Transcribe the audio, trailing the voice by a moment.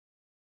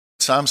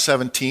Psalm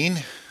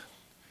 17,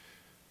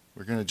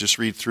 we're going to just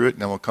read through it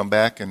and then we'll come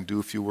back and do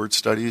a few word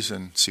studies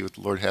and see what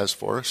the Lord has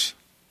for us.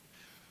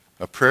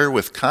 A prayer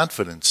with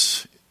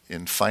confidence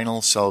in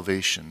final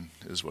salvation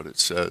is what it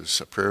says,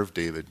 a prayer of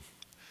David.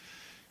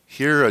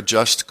 Hear a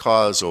just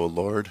cause, O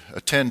Lord,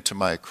 attend to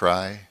my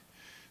cry.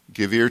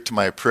 Give ear to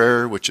my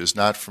prayer, which is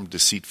not from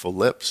deceitful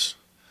lips.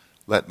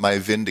 Let my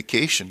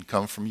vindication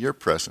come from your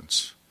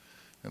presence,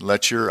 and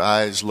let your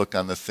eyes look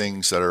on the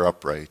things that are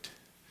upright.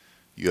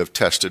 You have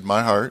tested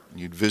my heart, and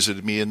you've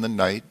visited me in the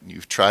night, and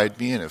you've tried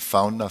me and have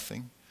found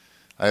nothing.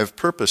 I have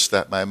purposed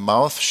that my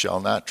mouth shall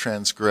not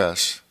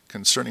transgress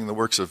concerning the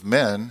works of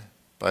men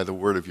by the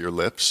word of your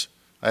lips.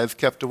 I have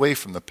kept away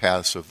from the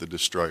paths of the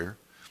destroyer.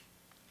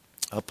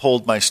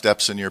 Uphold my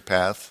steps in your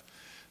path,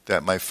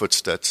 that my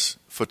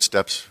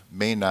footsteps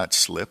may not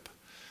slip.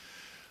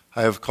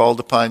 I have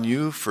called upon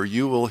you, for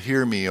you will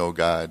hear me, O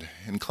God.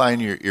 Incline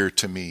your ear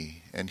to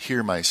me, and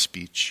hear my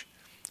speech.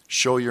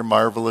 Show your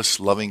marvelous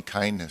loving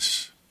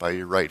kindness by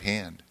your right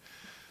hand.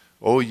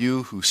 O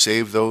you who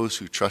save those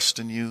who trust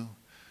in you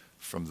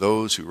from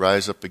those who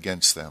rise up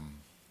against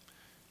them.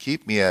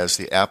 Keep me as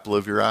the apple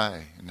of your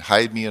eye, and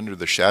hide me under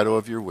the shadow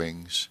of your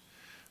wings.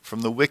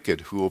 From the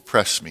wicked who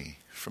oppress me,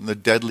 from the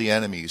deadly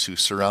enemies who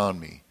surround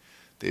me.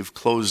 They've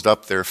closed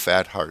up their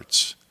fat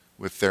hearts.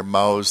 With their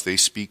mouths they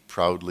speak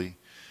proudly.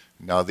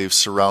 Now they've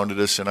surrounded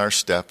us in our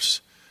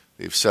steps.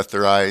 They've set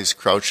their eyes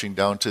crouching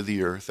down to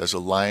the earth, as a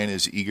lion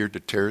is eager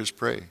to tear his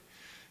prey,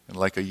 and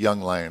like a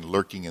young lion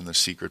lurking in the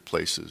secret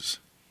places.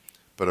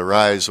 But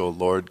arise, O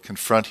Lord,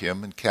 confront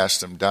him and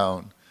cast him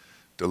down.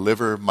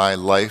 Deliver my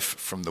life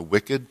from the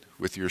wicked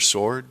with your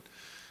sword,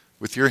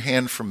 with your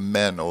hand from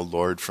men, O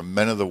Lord, from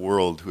men of the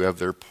world who have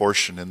their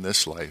portion in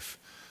this life,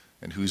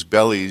 and whose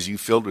bellies you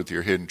filled with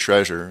your hidden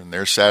treasure, and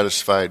they're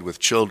satisfied with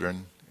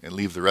children, and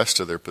leave the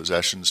rest of their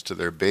possessions to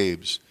their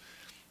babes.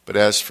 But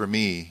as for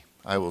me,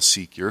 I will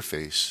seek your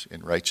face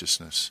in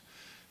righteousness,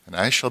 and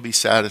I shall be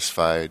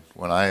satisfied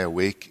when I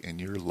awake in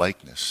your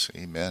likeness.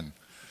 Amen.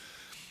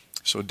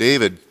 So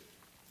David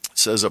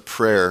says a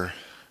prayer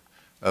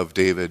of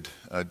David.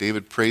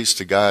 David prays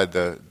to God.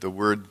 The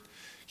word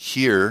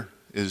hear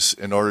is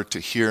in order to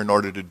hear, in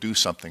order to do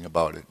something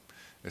about it.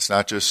 It's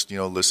not just,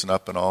 listen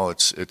up and all.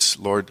 It's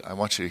Lord, I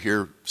want you to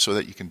hear so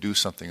that you can do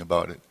something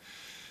about it.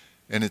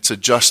 And it's a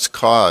just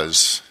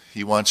cause.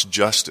 He wants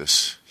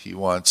justice. He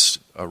wants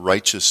a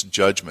righteous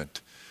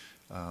judgment.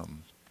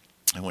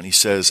 And when he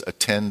says,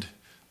 attend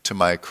to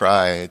my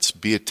cry, it's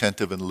be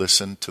attentive and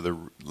listen to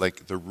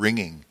the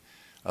ringing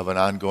of an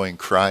ongoing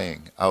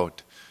crying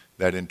out,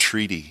 that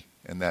entreaty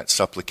and that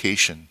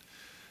supplication.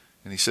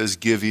 And he says,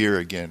 give ear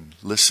again,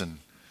 listen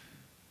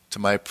to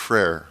my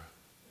prayer.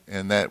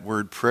 And that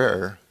word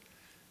prayer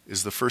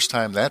is the first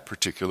time that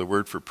particular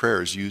word for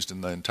prayer is used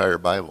in the entire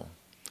Bible.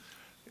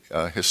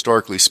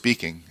 Historically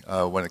speaking,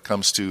 when it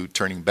comes to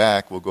turning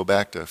back, we'll go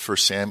back to 2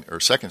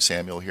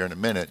 Samuel here in a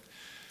minute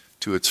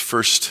to its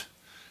first,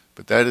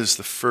 but that is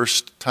the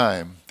first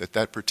time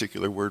that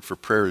particular word for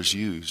prayer is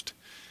used.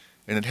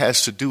 And it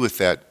has to do with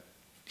that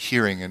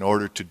hearing in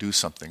order to do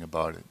something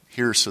about it.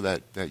 Hear so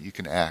that you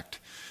can act.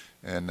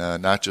 And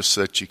not just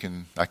so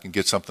that I can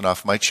get something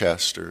off my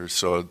chest or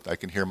so I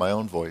can hear my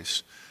own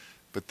voice,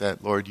 but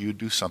that, Lord, you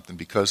do something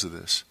because of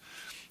this.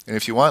 And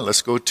if you want,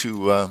 let's go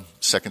to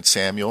 2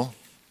 Samuel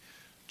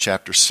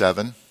chapter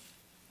 7.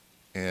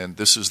 And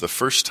this is the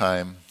first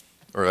time,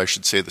 or I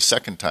should say the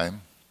second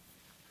time,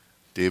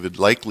 David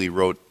likely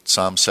wrote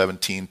Psalm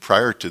 17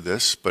 prior to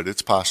this, but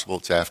it's possible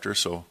it's after,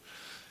 so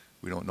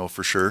we don't know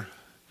for sure.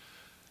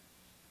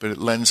 But it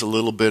lends a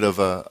little bit of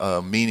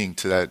a meaning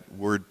to that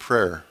word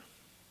prayer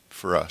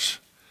for us.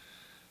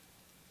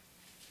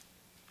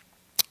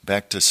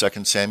 Back to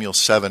 2 Samuel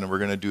 7, and we're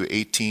going to do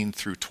 18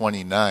 through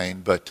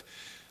 29, but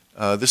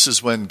this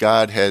is when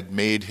God had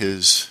made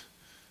his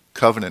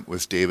covenant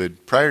with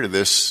David. Prior to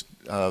this,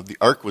 the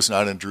ark was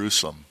not in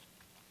Jerusalem.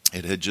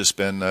 It had just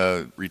been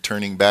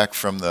returning back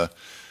from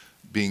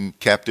being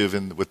captive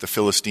with the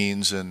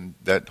Philistines, and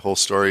that whole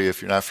story,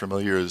 if you're not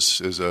familiar,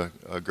 is a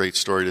great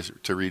story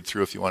to read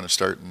through if you want to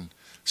start in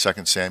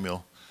 2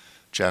 Samuel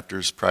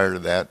chapters prior to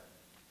that.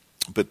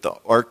 But the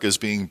ark is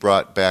being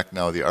brought back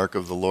now, the ark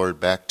of the Lord,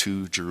 back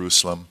to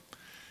Jerusalem,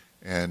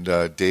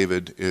 and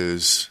David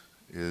is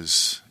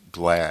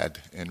glad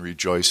and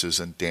rejoices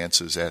and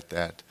dances at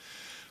that.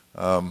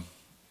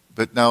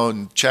 But now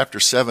in chapter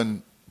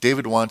 7,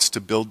 David wants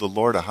to build the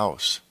Lord a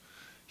house.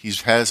 He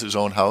has his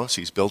own house.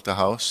 He's built a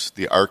house.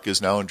 The ark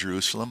is now in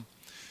Jerusalem.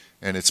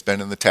 And it's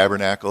been in the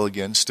tabernacle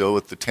again, still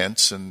with the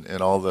tents and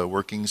all the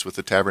workings with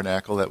the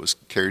tabernacle that was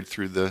carried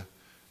through the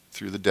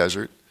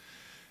desert.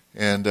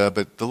 And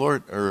but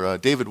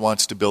David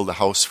wants to build a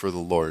house for the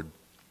Lord.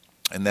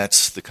 And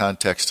that's the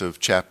context of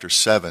chapter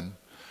 7.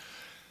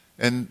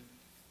 And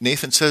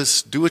Nathan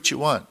says, do what you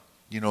want.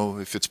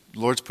 If the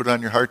Lord's put it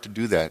on your heart to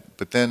do that.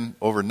 But then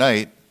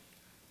overnight,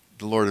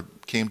 the Lord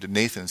came to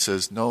Nathan and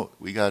says, no,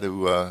 we got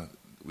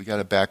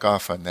to back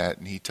off on that.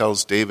 And he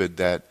tells David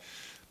that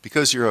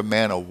because you're a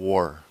man of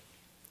war,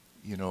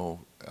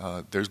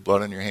 there's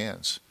blood on your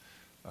hands.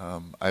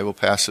 I will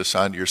pass this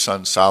on to your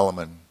son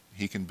Solomon.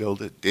 He can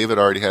build it. David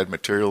already had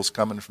materials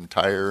coming from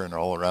Tyre and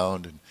all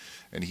around,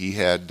 and he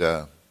had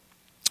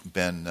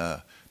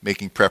been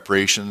making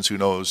preparations. Who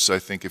knows, I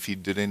think, if he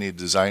did any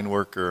design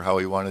work or how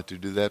he wanted to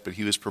do that, but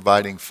he was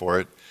providing for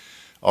it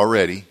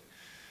already.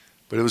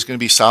 But it was going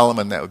to be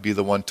Solomon that would be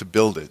the one to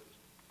build it.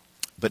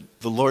 But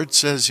the Lord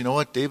says, you know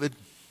what, David?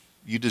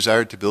 You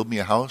desired to build me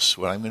a house.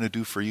 What I'm going to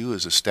do for you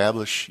is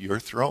establish your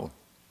throne.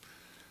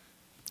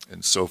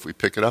 And so if we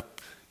pick it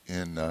up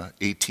in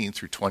 18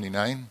 through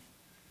 29,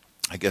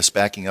 I guess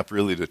backing up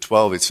really to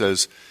 12, it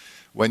says,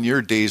 when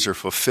your days are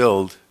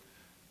fulfilled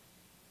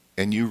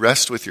and you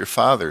rest with your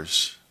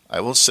fathers, I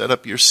will set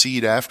up your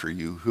seed after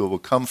you, who will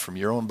come from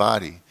your own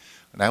body,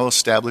 and I will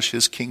establish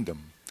his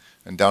kingdom.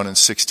 And down in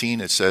 16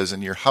 it says,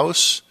 and your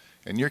house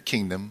and your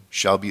kingdom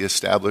shall be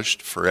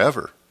established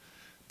forever.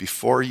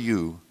 Before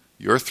you,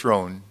 your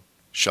throne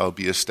shall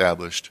be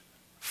established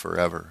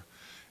forever.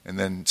 And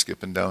then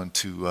skipping down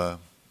to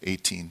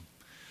 18.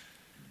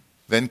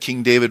 Then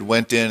King David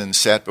went in and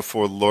sat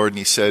before the Lord, and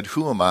he said,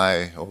 who am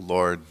I, O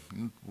Lord?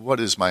 What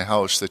is my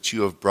house that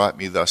you have brought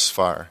me thus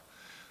far?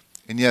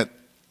 And yet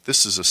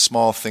this is a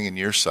small thing in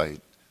your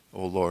sight,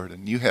 O Lord,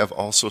 and you have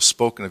also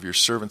spoken of your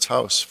servant's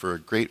house for a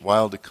great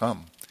while to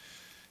come.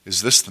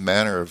 Is this the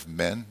manner of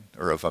men,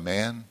 or of a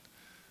man,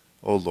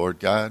 O Lord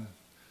God?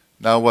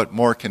 Now what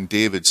more can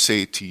David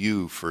say to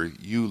you, for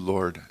you,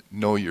 Lord,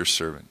 know your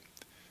servant?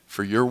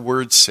 For your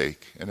word's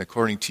sake, and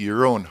according to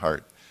your own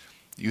heart,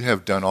 you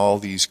have done all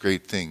these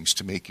great things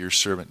to make your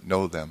servant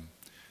know them.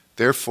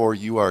 Therefore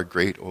you are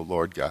great, O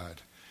Lord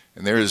God,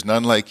 and there is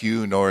none like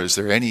you, nor is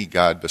there any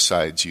God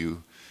besides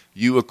you.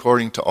 You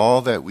according to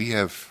all that we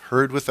have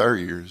heard with our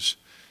ears,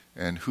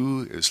 and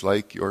who is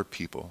like your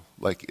people,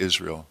 like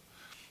Israel,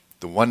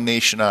 the one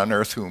nation on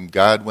earth whom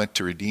God went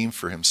to redeem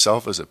for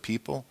himself as a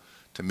people,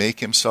 to make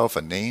himself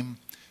a name,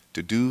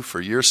 to do for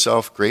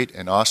yourself great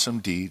and awesome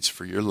deeds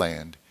for your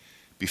land,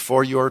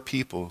 before your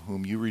people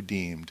whom you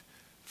redeemed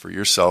for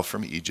yourself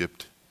from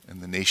Egypt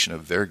and the nation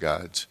of their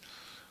gods.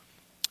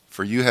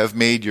 For you have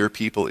made your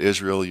people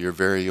Israel your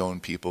very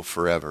own people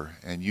forever,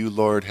 and you,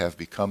 Lord, have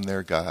become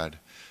their God.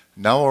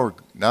 Now,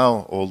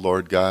 O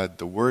Lord God,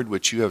 the word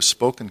which you have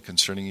spoken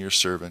concerning your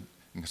servant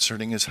and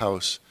concerning his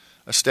house,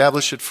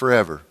 establish it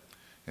forever,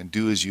 and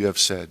do as you have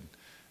said,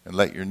 and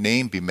let your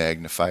name be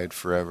magnified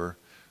forever.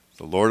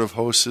 The Lord of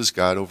hosts is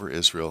God over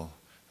Israel,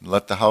 and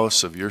let the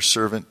house of your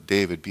servant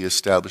David be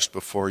established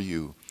before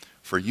you.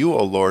 For you,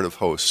 O Lord of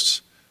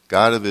hosts,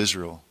 God of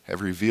Israel,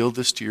 have revealed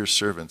this to your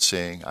servant,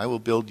 saying, I will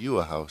build you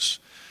a house.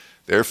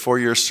 Therefore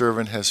your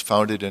servant has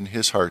found it in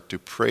his heart to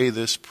pray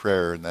this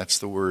prayer, and that's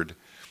the word,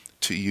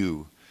 to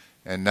you.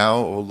 And now,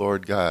 O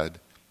Lord God,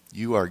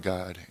 you are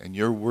God, and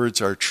your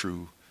words are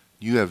true.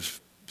 You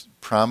have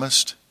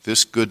promised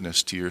this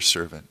goodness to your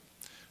servant.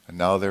 And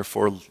now,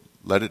 therefore,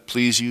 let it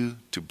please you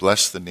to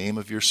bless the name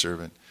of your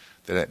servant,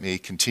 that it may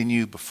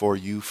continue before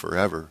you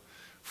forever.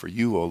 For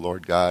you, O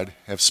Lord God,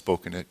 have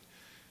spoken it,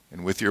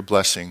 and with your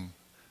blessing,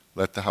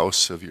 let the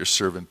house of your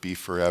servant be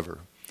forever.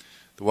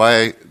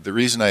 The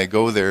reason I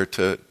go there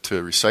to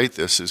recite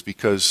this is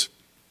because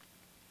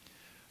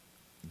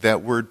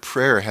that word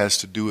prayer has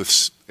to do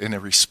with in a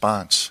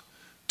response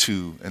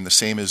to, and the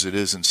same as it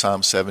is in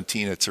Psalm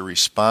 17, it's a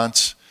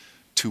response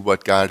to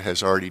what God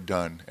has already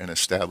done and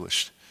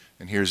established.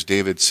 And here's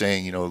David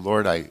saying, you know,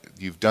 Lord,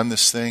 you've done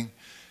this thing.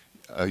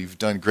 You've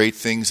done great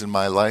things in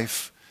my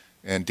life.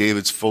 And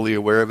David's fully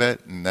aware of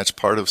it, and that's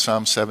part of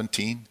Psalm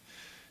 17.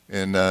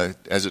 And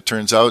as it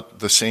turns out,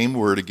 the same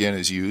word again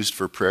is used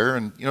for prayer.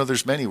 And, you know,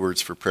 there's many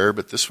words for prayer,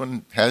 but this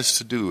one has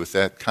to do with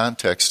that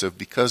context of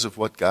because of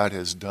what God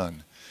has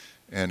done.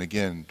 And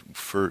again,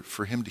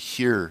 for him to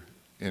hear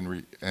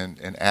and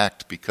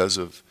act because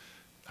of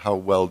how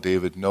well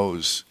David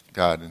knows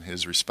God in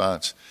his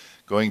response.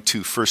 Going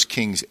to 1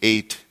 Kings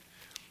 8,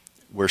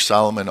 where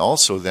Solomon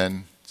also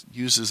then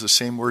uses the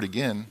same word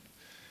again,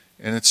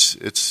 and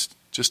it's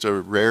just a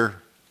rare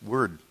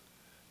word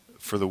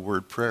for the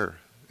word prayer,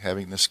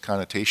 having this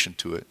connotation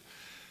to it.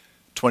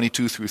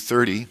 22 through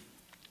 30,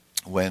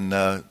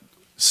 when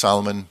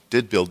Solomon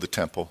did build the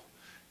temple,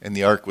 and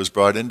the ark was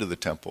brought into the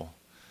temple.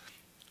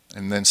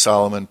 And then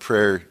Solomon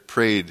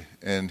prayed,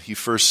 and he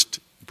first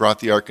brought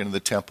the ark into the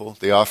temple.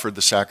 They offered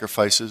the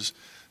sacrifices,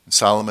 and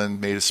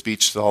Solomon made a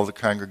speech to all the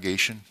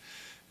congregation.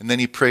 And then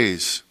he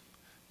prays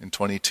in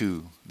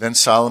 22. Then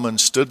Solomon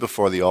stood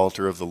before the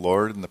altar of the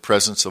Lord in the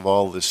presence of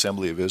all the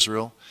assembly of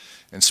Israel,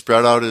 and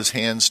spread out his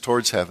hands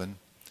towards heaven.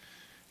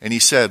 And he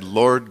said,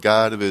 Lord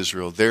God of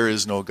Israel, there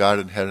is no God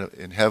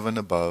in heaven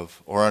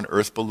above or on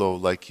earth below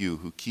like you,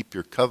 who keep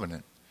your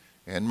covenant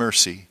and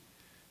mercy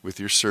with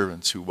your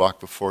servants who walk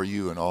before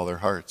you in all their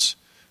hearts,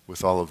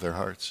 with all of their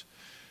hearts.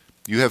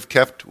 You have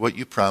kept what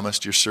you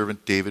promised your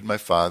servant David my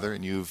father,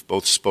 and you have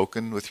both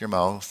spoken with your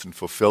mouth and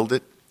fulfilled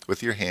it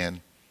with your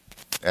hand,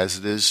 as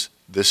it is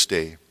this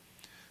day.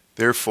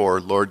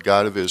 Therefore, Lord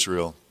God of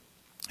Israel,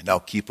 now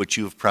keep what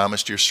you have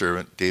promised your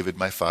servant David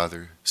my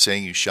father,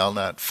 saying, you shall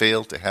not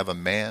fail to have a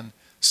man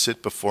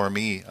sit before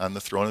me on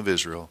the throne of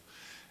Israel.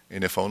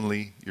 And if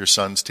only your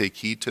sons take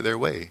heed to their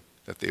way,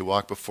 that they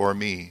walk before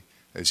me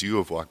as you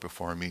have walked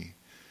before me.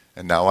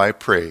 And now I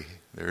pray,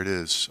 there it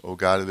is, O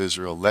God of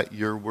Israel, let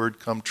your word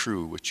come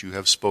true, which you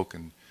have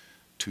spoken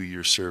to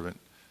your servant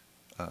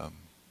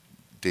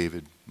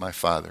David, my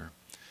father.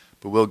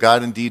 But will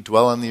God indeed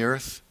dwell on the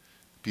earth?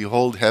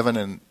 Behold,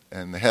 heaven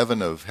and the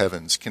heaven of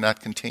heavens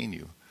cannot contain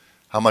you.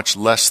 How much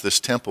less this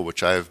temple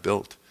which I have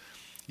built?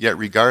 Yet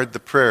regard the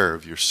prayer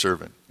of your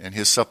servant and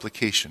his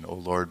supplication, O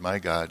Lord my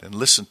God, and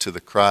listen to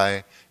the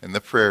cry and the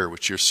prayer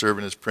which your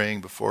servant is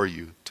praying before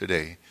you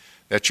today,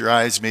 that your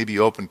eyes may be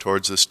open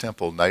towards this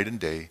temple night and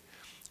day,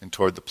 and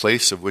toward the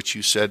place of which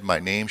you said, my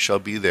name shall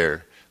be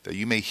there, that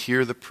you may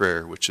hear the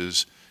prayer which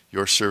is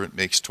your servant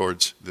makes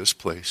towards this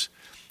place.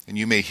 And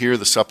you may hear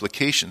the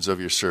supplications of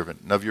your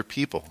servant and of your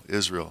people,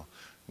 Israel,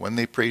 when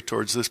they pray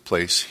towards this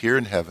place, here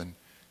in heaven,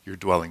 your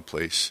dwelling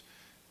place.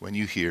 When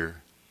you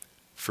hear,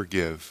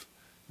 forgive.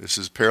 This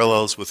is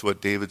parallels with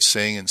what David's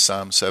saying in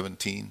Psalm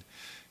 17.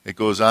 It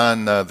goes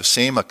on, the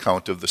same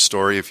account of the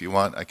story. If you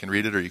want, I can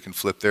read it, or you can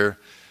flip there.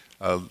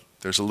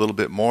 There's a little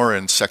bit more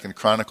in 2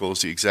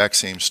 Chronicles, the exact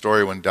same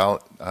story when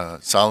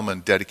Solomon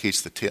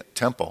dedicates the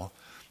temple.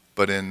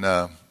 But in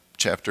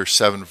chapter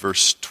 7,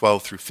 verse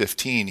 12 through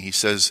 15, he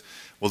says,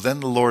 well,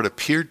 then the Lord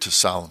appeared to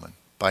Solomon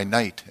by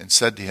night and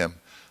said to him,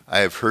 I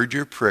have heard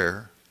your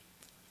prayer,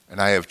 and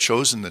I have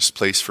chosen this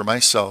place for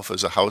myself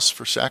as a house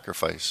for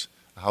sacrifice,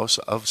 a house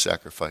of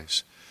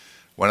sacrifice.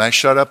 When I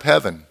shut up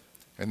heaven,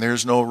 and there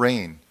is no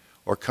rain,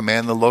 or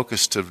command the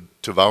locust to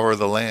devour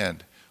the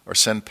land, or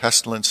send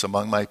pestilence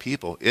among my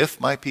people, if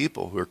my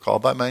people who are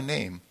called by my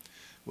name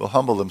will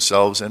humble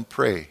themselves and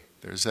pray,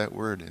 there's that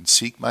word, and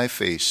seek my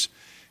face,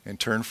 and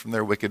turn from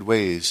their wicked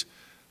ways,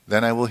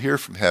 then I will hear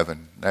from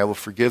heaven, and I will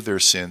forgive their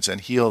sins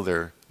and heal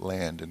their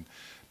land. And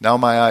now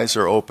my eyes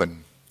are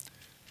open,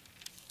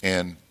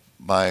 and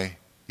my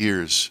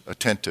ears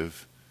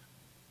attentive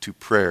to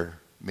prayer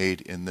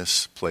made in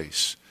this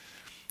place.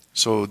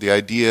 So the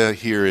idea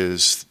here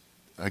is,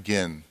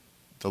 again,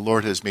 the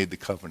Lord has made the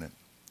covenant.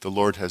 The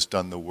Lord has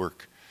done the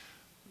work.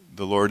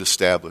 The Lord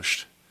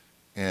established,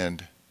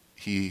 and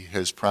he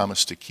has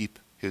promised to keep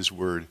his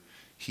word.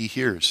 He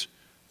hears,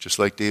 just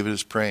like David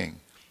is praying,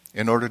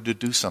 in order to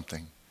do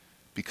something,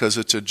 because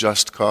it's a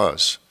just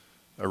cause,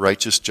 a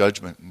righteous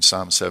judgment. In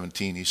Psalm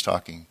 17, he's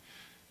talking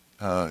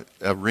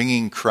a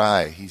ringing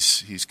cry.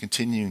 He's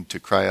continuing to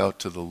cry out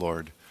to the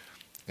Lord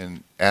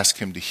and ask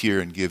him to hear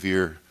and give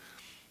ear.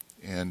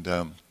 And,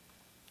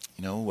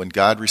 when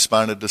God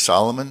responded to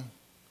Solomon,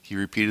 he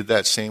repeated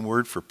that same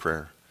word for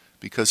prayer,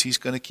 because he's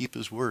going to keep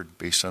his word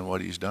based on what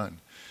he's done.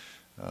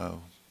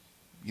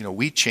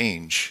 We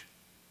change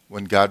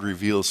when God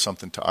reveals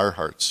something to our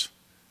hearts.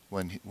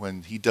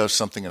 When he does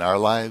something in our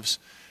lives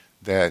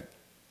that,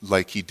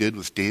 like he did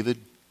with David,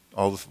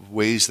 all the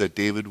ways that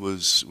David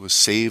was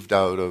saved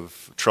out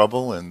of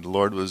trouble, and the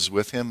Lord was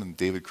with him, and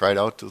David cried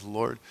out to the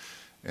Lord,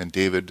 and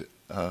David,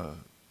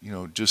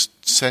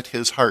 just set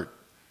his heart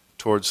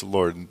towards the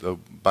Lord. And the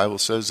Bible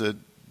says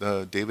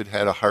that David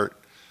had a heart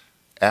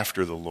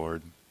after the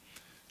Lord,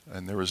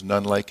 and there was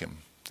none like him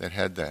that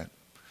had that.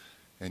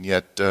 And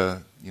yet,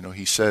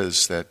 he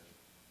says that,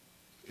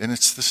 and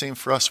it's the same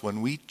for us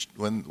when we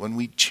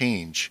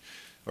change,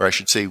 or I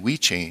should say we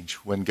change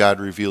when God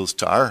reveals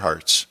to our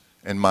hearts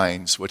and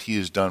minds what he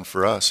has done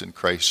for us in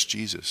Christ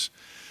Jesus.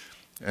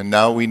 And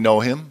now we know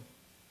him,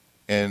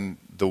 and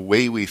the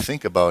way we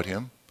think about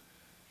him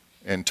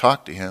and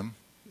talk to him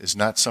is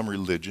not some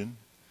religion.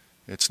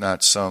 It's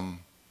not some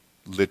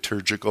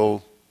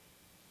liturgical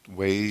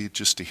way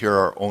just to hear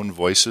our own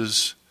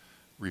voices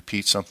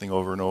repeat something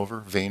over and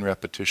over, vain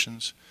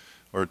repetitions,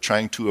 or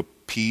trying to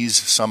appease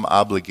some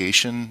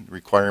obligation,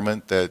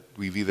 requirement that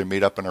we've either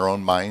made up in our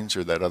own minds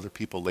or that other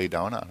people lay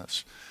down on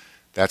us.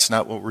 That's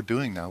not what we're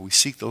doing now. We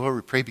seek the Lord.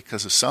 We pray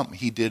because of something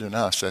he did in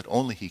us that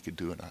only he could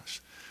do in us.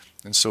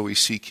 And so we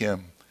seek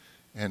him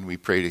and we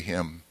pray to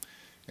him.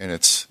 And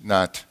it's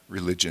not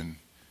religion.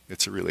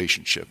 It's a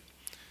relationship.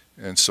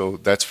 And so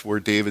that's where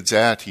David's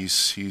at.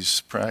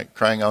 He's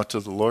crying out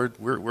to the Lord.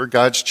 We're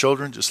God's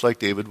children, just like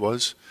David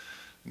was.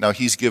 Now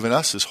he's given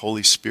us his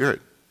Holy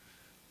Spirit.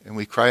 And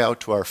we cry out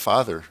to our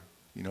Father,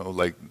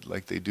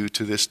 like they do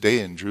to this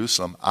day in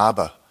Jerusalem,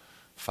 Abba,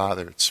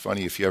 Father. It's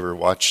funny if you ever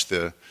watch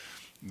the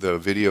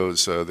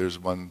videos. There's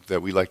one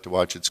that we like to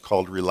watch. It's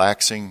called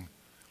Relaxing.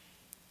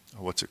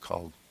 What's it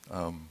called?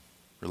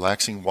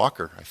 Relaxing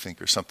Walker, I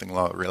think, or something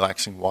like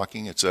Relaxing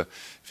Walking. If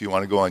you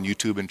want to go on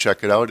YouTube and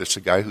check it out, it's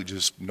a guy who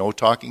just no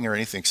talking or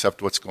anything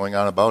except what's going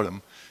on about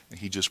him, and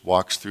he just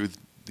walks through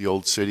the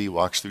old city,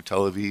 walks through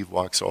Tel Aviv,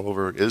 walks all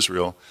over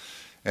Israel,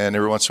 and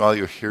every once in a while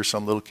you hear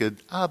some little kid,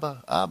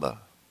 Abba, Abba,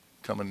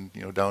 coming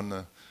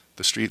down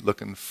the street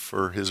looking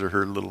for his or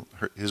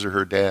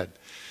her dad.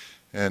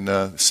 And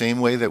the same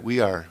way that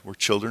we're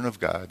children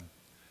of God.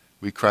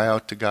 We cry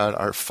out to God,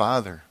 our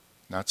Father,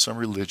 not some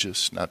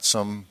religious, not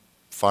some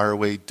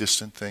faraway,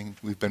 distant thing.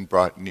 We've been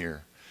brought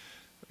near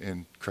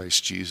in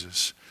Christ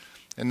Jesus.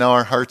 And now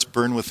our hearts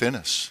burn within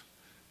us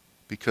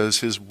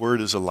because his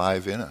word is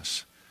alive in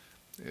us.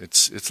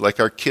 It's like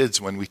our kids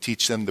when we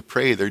teach them to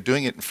pray. They're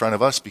doing it in front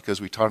of us because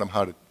we taught them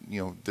how to,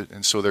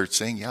 and so they're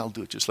saying, yeah, I'll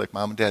do it just like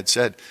Mom and Dad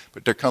said.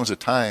 But there comes a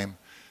time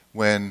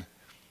when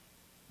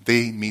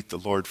they meet the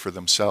Lord for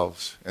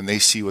themselves, and they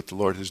see what the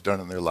Lord has done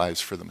in their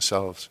lives for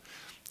themselves.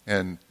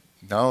 And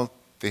now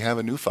they have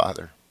a new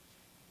father.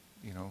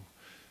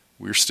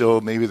 We're still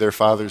maybe their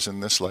fathers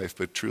in this life,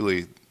 but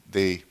truly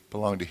they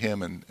belong to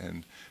Him,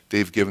 and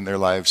they've given their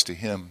lives to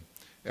Him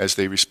as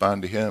they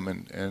respond to Him,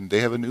 and they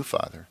have a new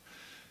father.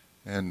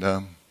 And,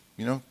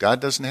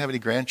 God doesn't have any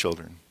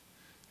grandchildren.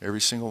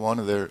 Every single one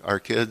of our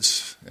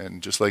kids,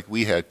 and just like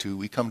we had to,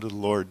 we come to the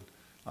Lord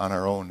on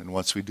our own. And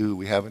once we do,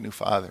 we have a new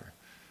father.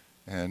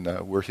 And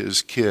we're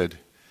His kid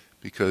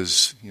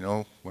because,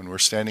 when we're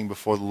standing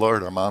before the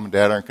Lord, our mom and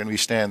dad aren't going to be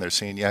standing there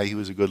saying, yeah, he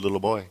was a good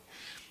little boy.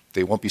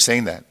 They won't be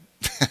saying that.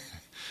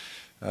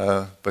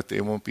 But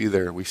they won't be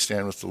there. We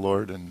stand with the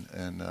Lord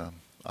and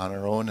on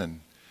our own,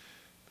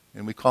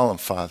 and we call Him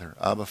Father,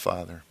 Abba,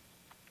 Father.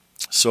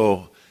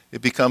 So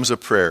it becomes a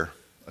prayer,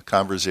 a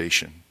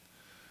conversation,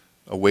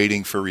 a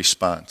waiting for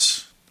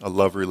response, a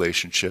love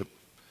relationship.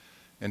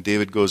 And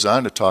David goes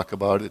on to talk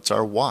about it's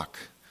our walk.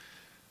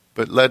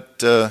 But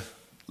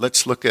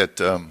let's look at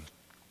 1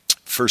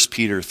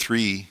 Peter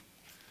 3,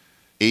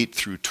 8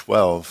 through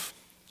 12.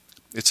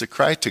 It's a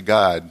cry to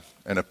God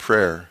and a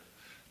prayer.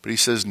 But he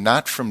says,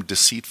 not from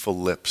deceitful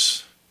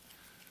lips,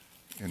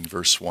 in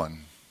verse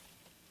 1.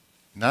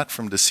 Not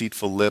from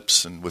deceitful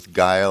lips and with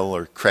guile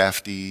or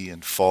crafty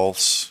and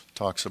false,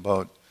 talks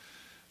about.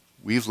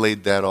 We've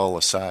laid that all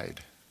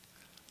aside.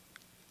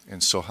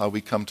 And so how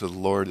we come to the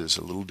Lord is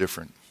a little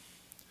different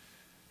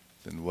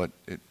than what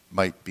it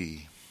might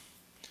be.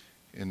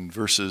 In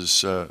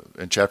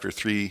chapter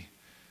 3,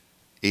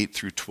 8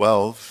 through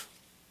 12,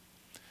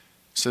 it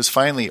says,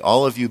 finally,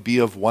 all of you be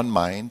of one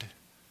mind,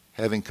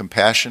 having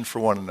compassion for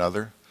one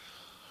another.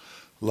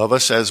 Love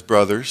us as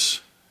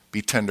brothers.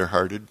 Be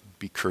tenderhearted.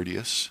 Be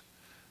courteous.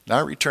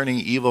 Not returning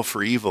evil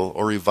for evil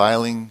or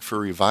reviling for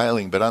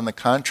reviling, but on the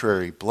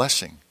contrary,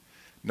 blessing,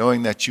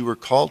 knowing that you were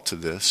called to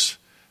this,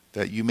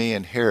 that you may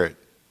inherit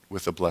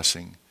with a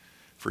blessing.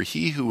 For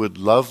he who would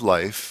love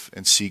life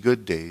and see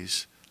good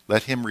days,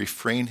 let him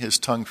refrain his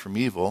tongue from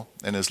evil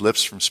and his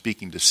lips from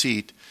speaking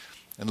deceit,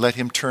 and let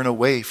him turn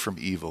away from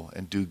evil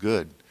and do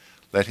good.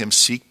 Let him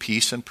seek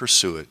peace and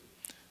pursue it.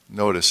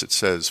 Notice it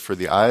says, for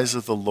the eyes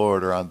of the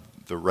Lord are on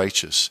the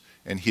righteous,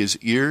 and His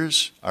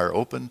ears are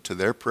open to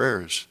their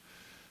prayers.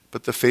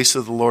 But the face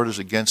of the Lord is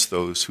against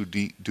those who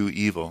do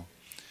evil.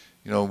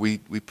 We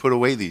put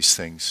away these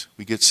things.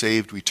 We get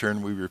saved, we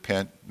turn, we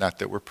repent. Not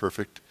that we're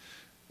perfect,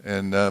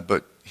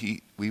 but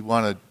we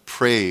want to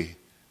pray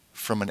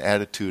from an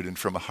attitude and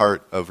from a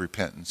heart of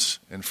repentance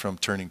and from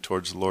turning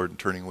towards the Lord and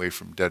turning away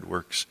from dead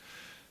works.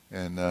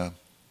 And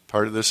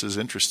part of this is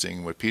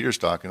interesting. What Peter's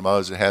talking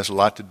about is it has a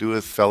lot to do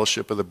with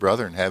fellowship of the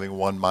brethren, having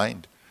one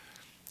mind,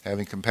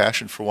 having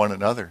compassion for one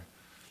another.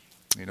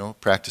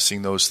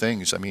 Practicing those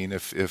things. I mean,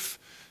 if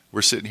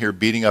we're sitting here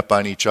beating up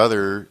on each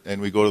other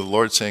and we go to the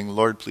Lord saying,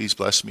 Lord, please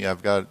bless me. I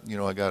got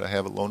to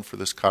have a loan for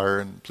this car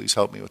and please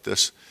help me with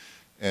this.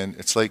 And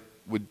it's like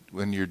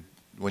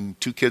when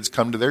two kids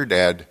come to their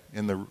dad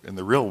in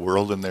the real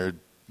world and they're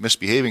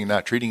misbehaving and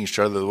not treating each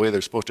other the way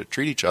they're supposed to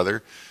treat each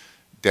other,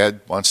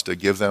 dad wants to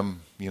give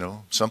them,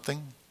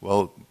 something.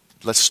 Well,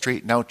 let's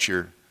straighten out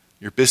your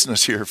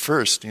business here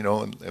first,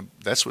 and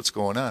that's what's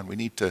going on. We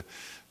need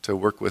to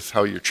work with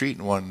how you're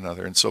treating one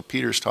another. And so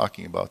Peter's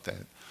talking about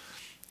that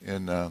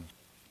in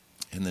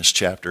this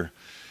chapter.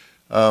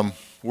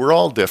 We're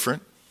all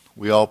different.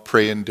 We all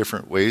pray in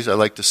different ways. I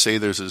like to say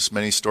there's as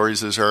many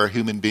stories as there are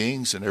human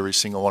beings, and every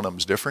single one of them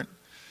is different.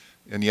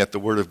 And yet the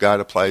Word of God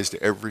applies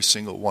to every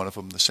single one of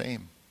them the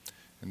same.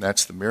 And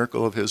that's the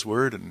miracle of His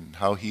Word and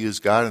how He is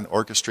God and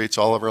orchestrates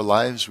all of our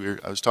lives.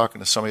 I was talking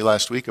to somebody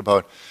last week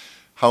about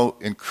how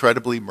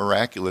incredibly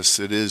miraculous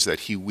it is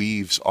that He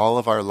weaves all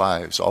of our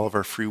lives, all of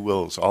our free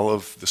wills, all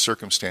of the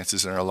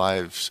circumstances in our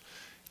lives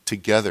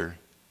together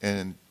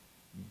and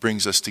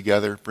brings us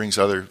together, brings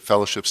other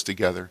fellowships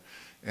together,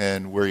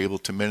 and we're able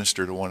to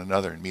minister to one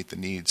another and meet the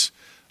needs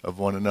of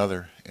one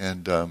another.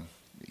 And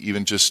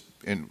even just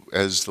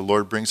as the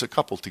Lord brings a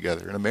couple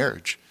together in a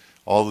marriage,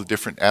 all the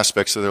different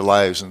aspects of their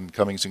lives and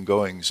comings and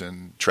goings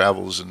and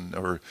travels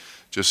or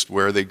just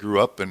where they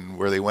grew up and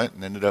where they went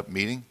and ended up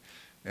meeting.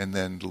 And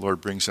then the Lord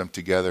brings them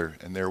together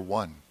and they're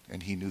one.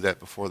 And He knew that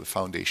before the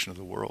foundation of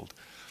the world.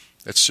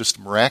 It's just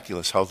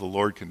miraculous how the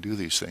Lord can do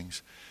these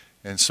things.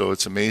 And so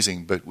it's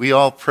amazing. But we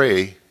all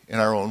pray in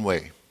our own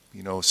way.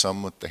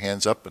 Some with the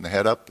hands up and the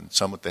head up, and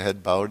some with the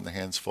head bowed and the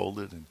hands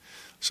folded, and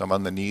some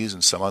on the knees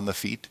and some on the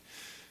feet.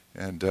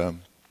 And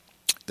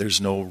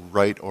there's no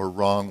right or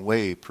wrong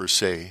way per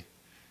se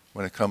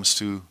when it comes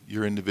to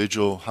your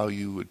individual, how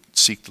you would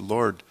seek the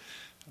Lord.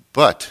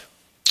 But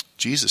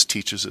Jesus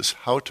teaches us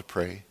how to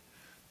pray,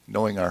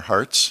 knowing our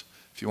hearts.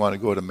 If you want to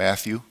go to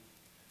Matthew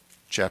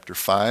chapter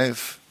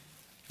 5,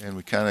 and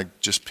we kind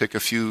of just pick a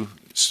few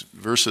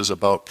verses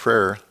about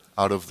prayer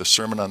out of the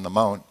Sermon on the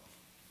Mount,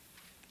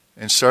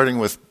 and starting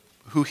with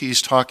who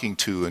He's talking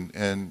to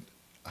and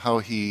how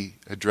he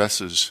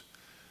addresses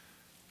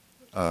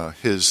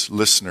his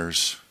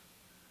listeners,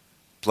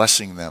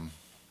 blessing them.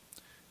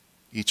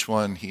 Each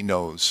one he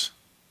knows,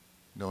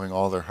 knowing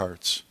all their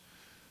hearts.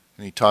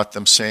 And he taught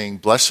them, saying,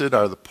 "Blessed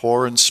are the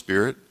poor in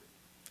spirit,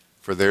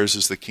 for theirs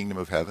is the kingdom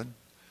of heaven.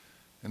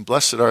 And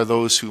blessed are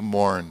those who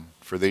mourn,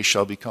 for they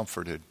shall be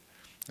comforted.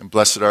 And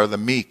blessed are the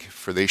meek,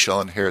 for they shall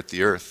inherit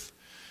the earth.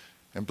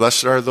 And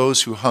blessed are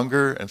those who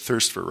hunger and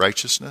thirst for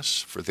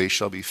righteousness, for they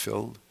shall be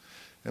filled.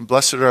 And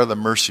blessed are the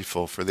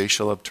merciful, for they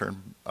shall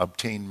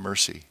obtain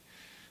mercy.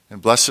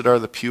 And blessed are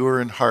the pure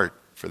in heart,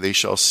 for they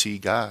shall see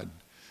God.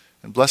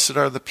 And blessed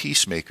are the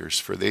peacemakers,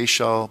 for they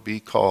shall be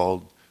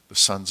called the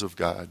sons of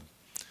God.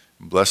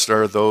 And blessed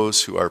are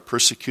those who are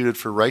persecuted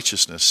for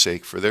righteousness'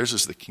 sake, for theirs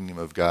is the kingdom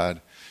of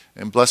God.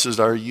 And blessed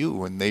are you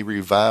when they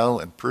revile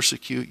and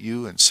persecute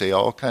you and say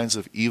all kinds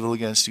of evil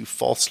against you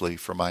falsely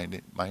for my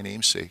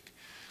name's sake.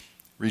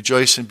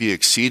 Rejoice and be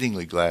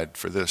exceedingly glad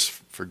for this,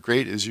 for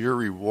great is your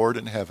reward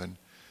in heaven.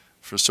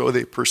 For so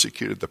they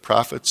persecuted the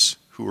prophets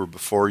who were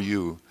before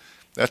you."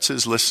 That's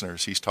his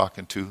listeners he's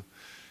talking to,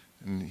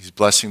 and he's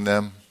blessing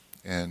them,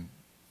 and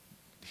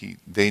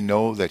they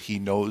know that he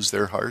knows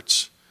their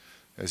hearts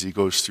as he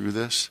goes through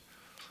this.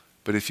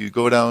 But if you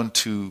go down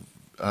to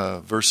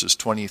verses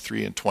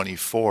 23 and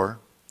 24,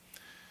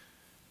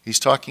 he's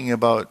talking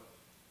about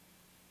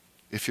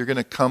if you're going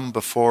to come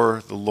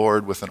before the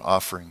Lord with an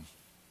offering.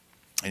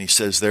 And he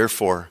says,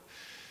 "Therefore,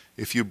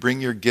 if you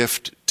bring your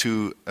gift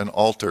to an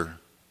altar,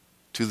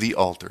 to the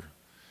altar,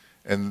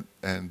 and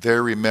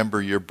there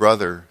remember your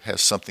brother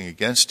has something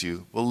against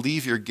you, well,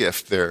 leave your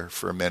gift there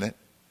for a minute,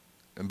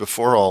 and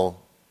before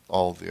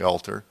all the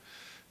altar,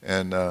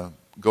 and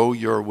go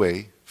your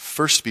way.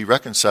 First be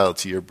reconciled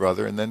to your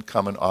brother, and then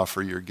come and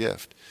offer your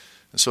gift."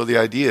 And so the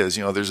idea is,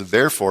 there's a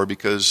therefore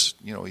because,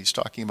 he's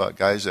talking about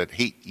guys that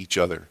hate each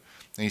other.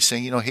 And he's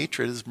saying,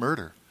 hatred is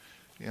murder.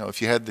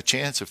 If you had the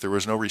chance, if there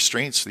was no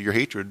restraints, your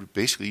hatred,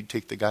 basically you'd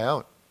take the guy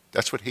out.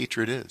 That's what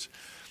hatred is.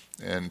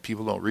 And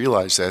people don't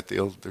realize that.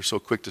 They're so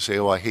quick to say,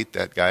 "Oh, I hate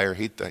that guy or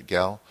hate that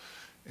gal."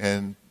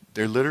 And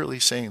they're literally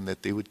saying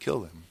that they would kill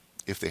them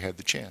if they had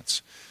the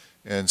chance.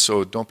 And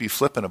so don't be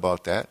flippant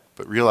about that,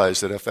 but realize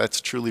that if that's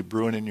truly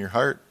brewing in your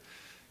heart,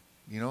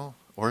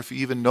 or if you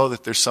even know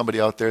that there's somebody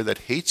out there that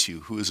hates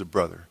you who is a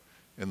brother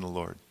in the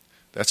Lord,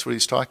 that's what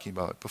he's talking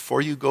about.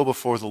 Before you go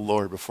before the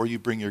Lord, before you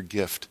bring your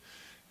gift,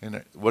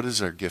 and what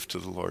is our gift to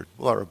the Lord?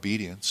 Well, our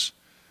obedience,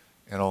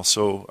 and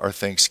also our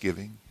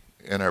thanksgiving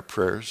and our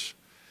prayers.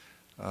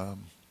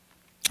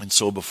 And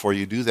so before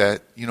you do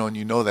that, and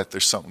you know that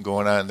there's something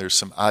going on, there's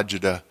some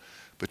agita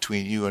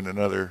between you and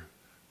another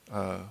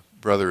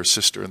brother or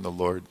sister in the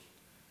Lord,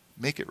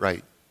 make it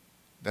right.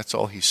 That's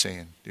all he's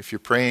saying. If you're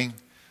praying,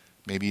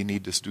 maybe you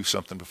need to do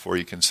something before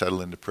you can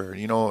settle into prayer.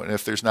 And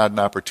if there's not an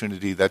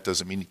opportunity, that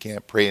doesn't mean you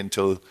can't pray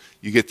until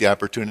you get the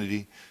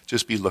opportunity.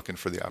 Just be looking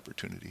for the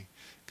opportunity.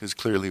 Because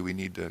clearly we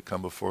need to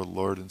come before the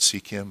Lord and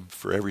seek him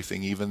for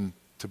everything, even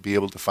to be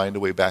able to find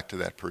a way back to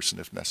that person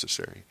if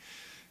necessary.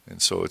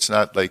 And so it's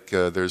not like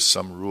there's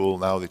some rule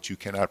now that you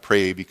cannot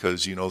pray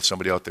because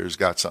somebody out there has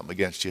got something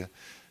against you.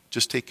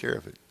 Just take care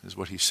of it, is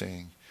what he's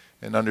saying.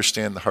 And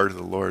understand the heart of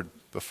the Lord.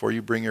 Before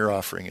you bring your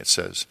offering, it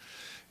says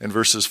in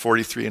verses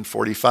 43 and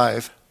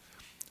 45,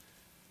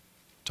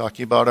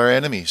 talking about our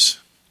enemies.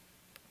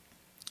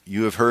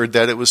 "You have heard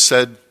that it was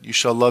said, 'You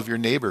shall love your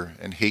neighbor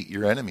and hate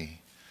your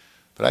enemy.'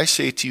 But I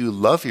say to you,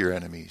 love your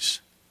enemies.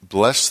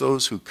 Bless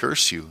those who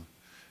curse you.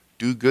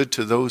 Do good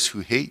to those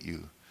who hate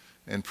you.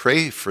 And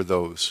pray for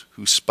those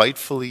who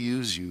spitefully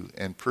use you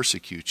and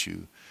persecute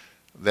you,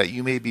 that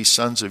you may be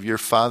sons of your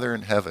Father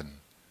in heaven.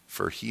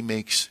 For he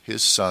makes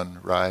his sun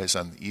rise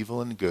on the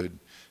evil and good,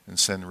 and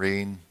sends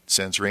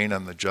rain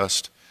on the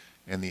just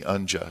and the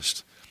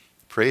unjust.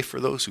 Pray for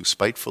those who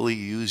spitefully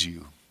use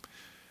you."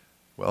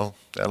 Well,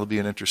 that'll be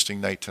an interesting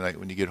night tonight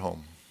when you get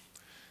home.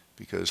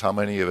 Because how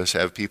many of us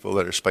have people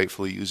that are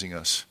spitefully using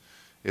us?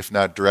 If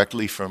not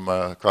directly from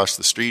across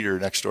the street or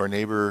next door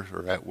neighbor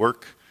or at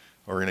work,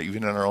 or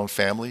even in our own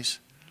families.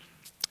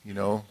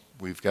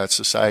 We've got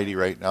society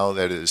right now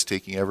that is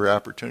taking every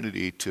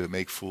opportunity to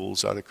make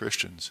fools out of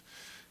Christians.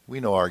 We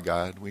know our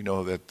God. We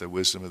know that the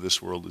wisdom of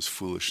this world is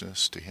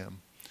foolishness to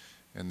him,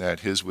 and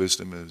that his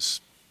wisdom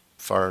is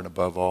far and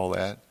above all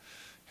that.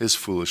 His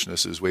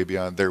foolishness is way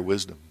beyond their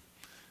wisdom,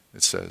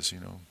 it says,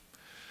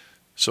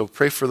 So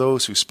pray for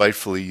those who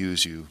spitefully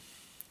use you.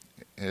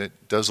 And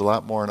it does a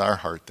lot more in our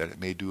heart than it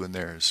may do in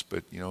theirs.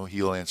 But,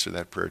 he'll answer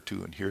that prayer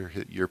too and hear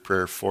your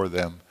prayer for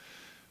them.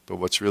 But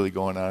what's really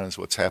going on is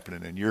what's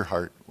happening in your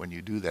heart when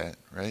you do that,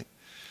 right?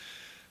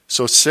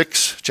 So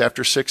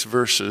chapter 6,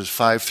 verses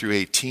 5 through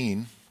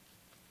 18,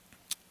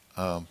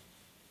 the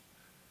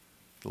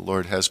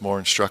Lord has more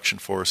instruction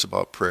for us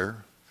about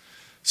prayer.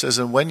 It says,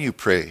 "And when you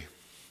pray,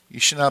 you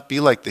should not be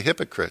like the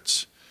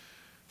hypocrites,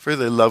 for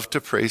they love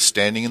to pray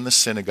standing in the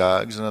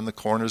synagogues and on the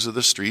corners of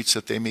the streets,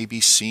 that they may be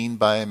seen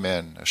by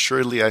men.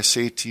 Assuredly, I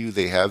say to you,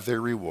 they have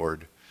their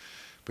reward.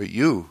 But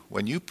you,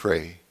 when you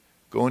pray,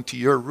 go into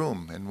your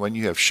room, and when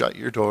you have shut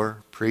your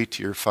door, pray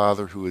to your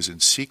Father who is in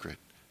secret,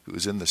 who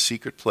is in the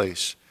secret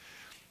place.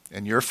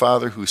 And your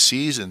Father who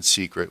sees in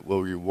secret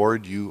will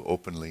reward you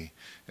openly.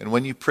 And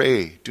when you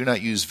pray, do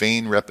not use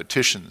vain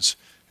repetitions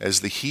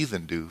as the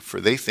heathen do, for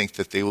they think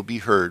that they will be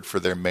heard for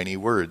their many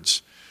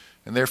words.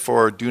 And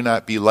therefore do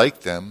not be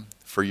like them,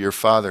 for your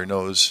Father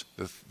knows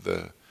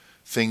the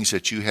things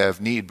that you have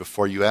need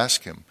before you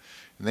ask him.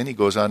 And then he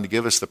goes on to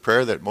give us the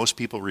prayer that most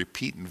people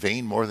repeat in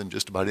vain more than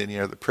just about any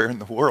other prayer in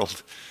the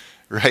world,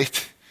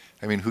 right?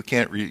 I mean, who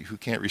can't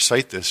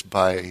recite this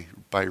by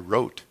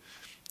rote?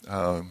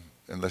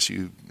 Unless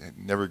you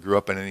never grew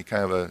up in any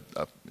kind of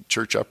a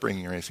church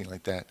upbringing or anything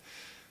like that.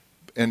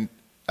 And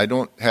I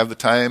don't have the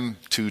time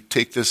to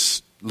take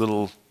this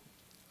little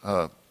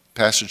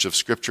passage of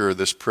Scripture, or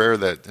this prayer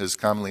that is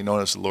commonly known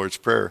as the Lord's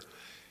Prayer,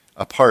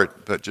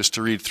 apart, but just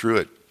to read through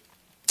it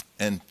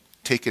and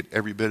take it,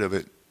 every bit of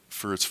it,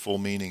 for its full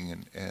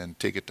meaning and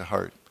take it to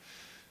heart.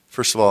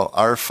 First of all,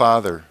 our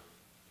Father,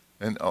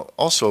 and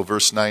also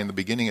verse 9, in the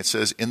beginning it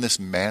says, in this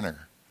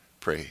manner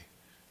pray.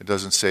 It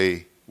doesn't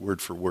say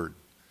word for word.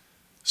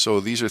 So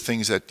these are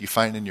things that you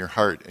find in your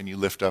heart and you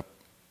lift up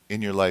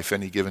in your life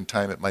any given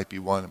time. It might be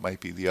one, it might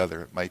be the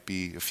other, it might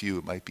be a few,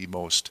 it might be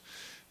most.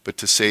 But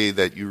to say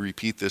that you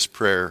repeat this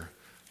prayer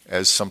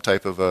as some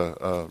type of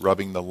a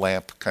rubbing the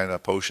lamp kind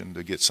of potion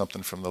to get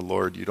something from the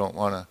Lord, you don't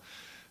want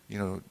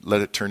to,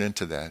 let it turn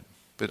into that.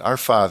 But our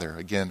Father,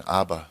 again,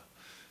 Abba,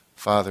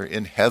 Father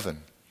in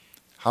heaven,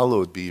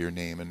 hallowed be your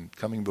name, and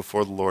coming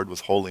before the Lord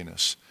with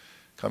holiness,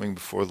 coming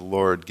before the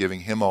Lord,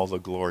 giving him all the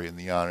glory and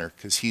the honor,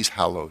 because he's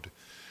hallowed.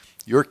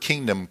 Your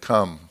kingdom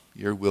come,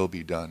 your will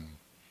be done,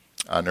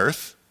 on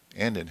earth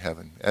and in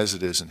heaven, as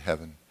it is in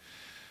heaven.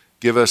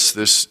 Give us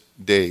this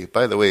day.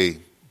 By the way,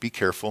 be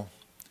careful,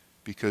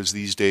 because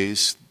these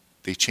days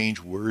they change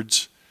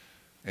words.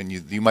 And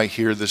you might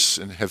hear this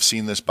and have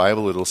seen this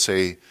Bible. It'll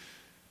say,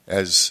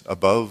 as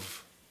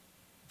above,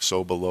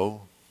 so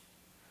below.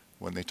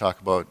 When they talk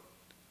about,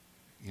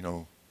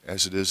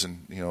 as it is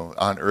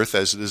on earth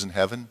as it is in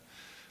heaven.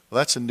 Well,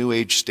 that's a New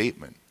Age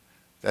statement.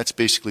 That's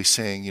basically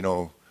saying,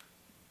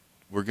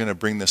 we're going to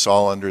bring this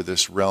all under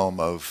this realm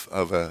of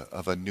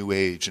a new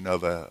age and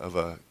of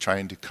a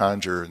trying to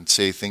conjure and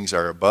say things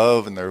are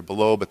above and they're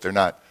below, but they're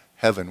not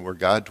heaven where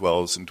God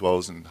dwells in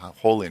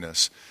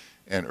holiness,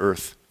 and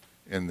earth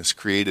in this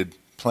created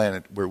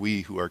planet where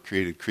we who are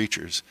created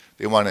creatures.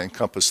 They want to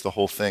encompass the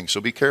whole thing. So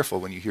be careful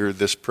when you hear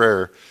this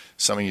prayer,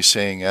 some of you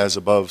saying as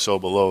above, so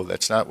below.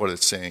 That's not what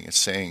it's saying. It's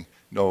saying,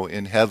 no,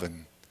 in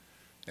heaven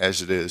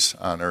as it is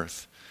on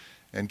earth.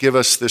 And give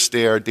us this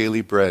day our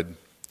daily bread.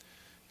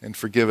 And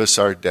forgive us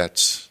our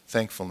debts,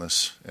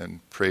 thankfulness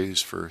and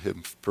praise for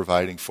him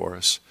providing for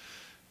us.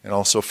 And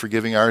also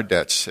forgiving our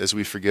debts as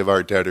we forgive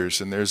our debtors.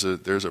 And there's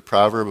a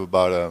proverb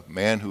about a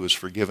man who was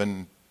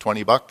forgiven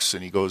 $20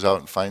 and he goes out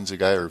and finds a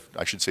guy, or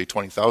I should say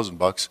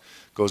 $20,000,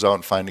 goes out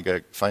and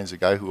finds a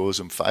guy who owes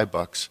him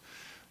 $5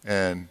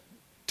 and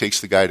takes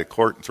the guy to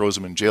court and throws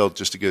him in jail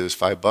just to get his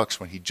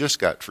 $5 when he just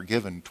got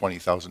forgiven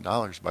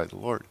 $20,000 by the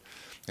Lord.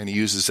 And he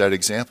uses that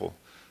example.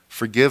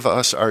 Forgive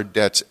us our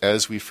debts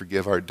as we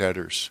forgive our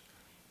debtors.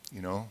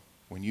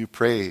 When you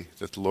pray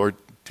that the Lord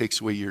takes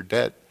away your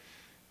debt,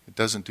 it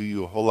doesn't do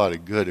you a whole lot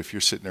of good if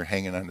you're sitting there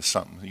hanging on to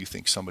something you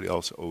think somebody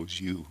else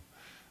owes you.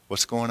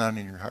 What's going on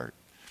in your heart?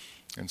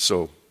 And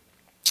so,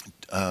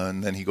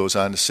 and then he goes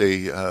on to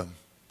say,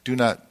 do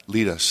not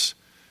lead us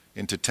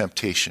into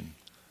temptation,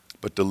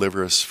 but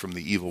deliver us from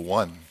the evil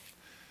one.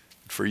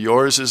 For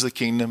yours is the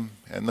kingdom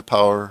and the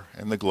power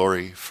and the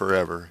glory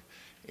forever.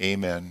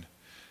 Amen.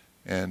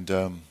 And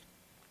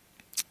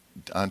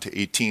on to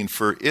 18.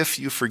 For if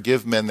you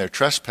forgive men their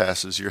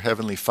trespasses, your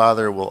heavenly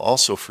Father will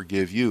also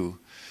forgive you.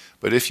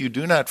 But if you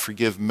do not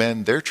forgive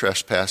men their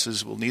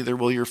trespasses, neither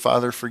will your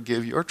Father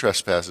forgive your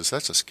trespasses.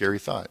 That's a scary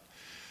thought.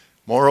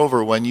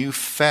 Moreover, when you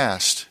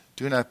fast,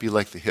 do not be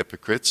like the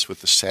hypocrites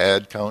with the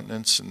sad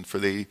countenance, and for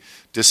they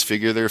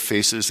disfigure their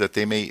faces that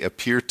they may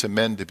appear to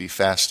men to be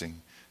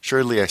fasting.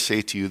 Surely I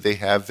say to you, they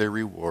have their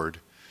reward.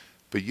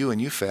 But you, when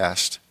you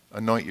fast,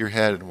 anoint your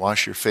head and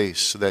wash your face,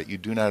 so that you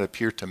do not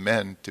appear to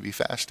men to be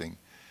fasting,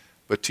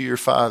 but to your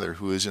Father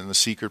who is in the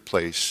secret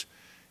place.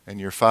 And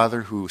your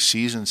Father who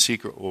sees in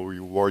secret will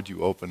reward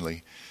you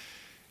openly.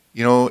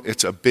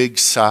 It's a big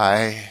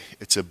sigh,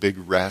 it's a big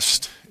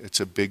rest, it's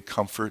a big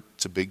comfort,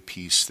 it's a big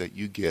peace that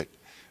you get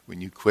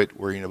when you quit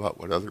worrying about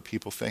what other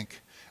people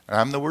think. And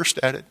I'm the worst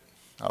at it.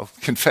 I'll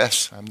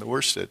confess, I'm the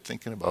worst at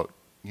thinking about,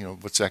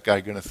 what's that guy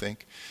going to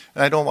think?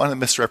 And I don't want to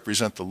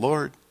misrepresent the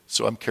Lord,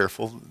 so I'm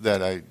careful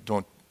that I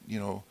don't,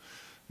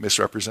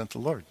 misrepresent the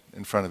Lord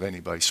in front of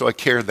anybody. So I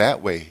care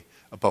that way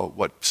about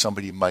what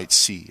somebody might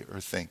see or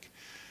think.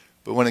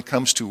 But when it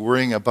comes to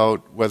worrying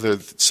about whether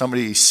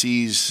somebody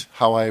sees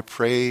how I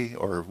pray,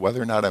 or whether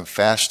or not I'm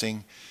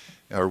fasting,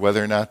 or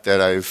whether or not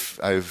that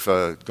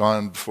I've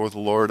gone before the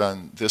Lord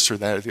on this or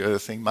that or the other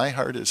thing, my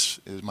heart is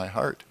my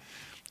heart.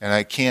 And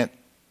I can't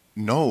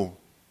know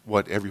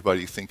what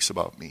everybody thinks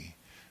about me.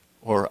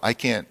 Or I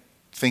can't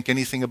think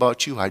anything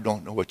about you. I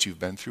don't know what you've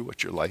been through,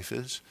 what your life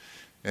is.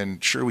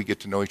 And sure, we get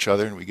to know each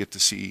other and we get to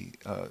see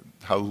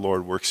how the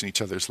Lord works in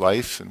each other's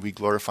life, and we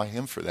glorify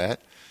him for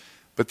that.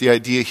 But the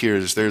idea here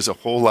is there's a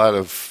whole lot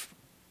of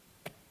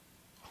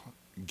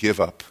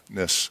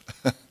give-upness.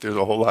 There's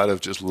a whole lot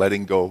of just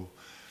letting go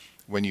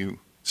when you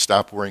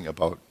stop worrying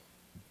about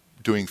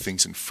doing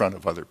things in front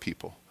of other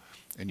people,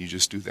 and you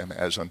just do them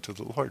as unto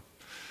the Lord.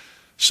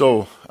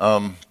 So,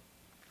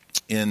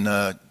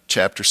 in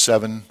chapter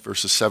 7,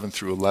 verses 7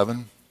 through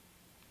 11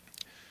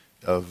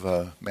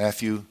 of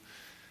Matthew,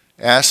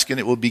 ask and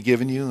it will be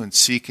given you, and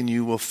seek and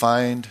you will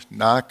find,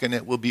 knock and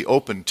it will be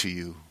opened to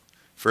you.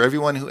 For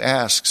everyone who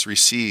asks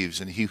receives,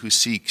 and he who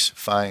seeks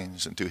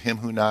finds, and to him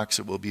who knocks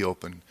it will be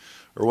opened.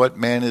 Or what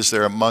man is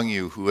there among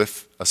you who,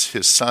 if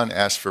his son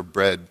asks for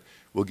bread,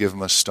 will give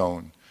him a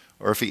stone?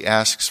 Or if he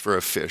asks for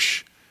a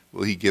fish,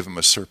 will he give him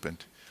a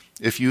serpent?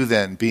 If you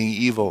then, being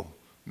evil,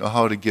 know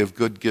how to give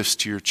good gifts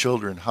to your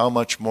children, how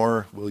much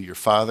more will your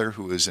Father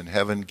who is in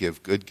heaven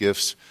give good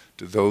gifts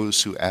to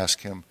those who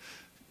ask him?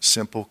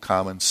 Simple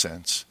common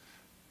sense,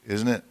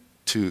 isn't it?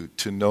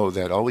 To know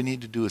that all we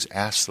need to do is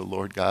ask the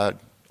Lord God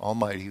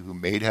Almighty, who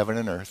made heaven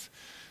and earth,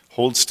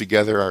 holds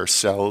together our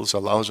cells,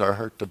 allows our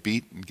heart to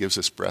beat, and gives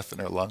us breath in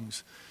our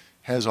lungs,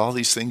 has all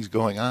these things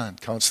going on,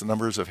 counts the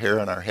numbers of hair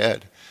on our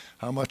head.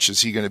 How much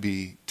is he going to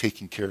be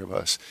taking care of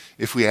us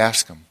if we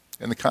ask him?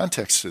 And the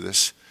context of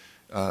this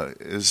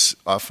is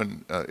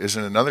often is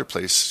in another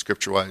place,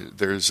 scripture-wise.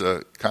 There's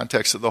a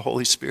context of the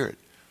Holy Spirit.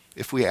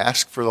 If we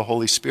ask for the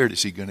Holy Spirit,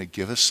 is he going to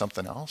give us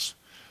something else?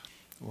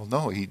 Well,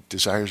 no, he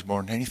desires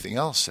more than anything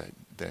else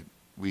that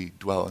we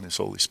dwell in his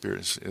Holy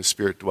Spirit. His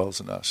Spirit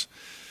dwells in us.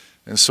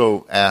 And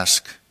so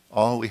ask.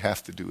 All we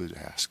have to do is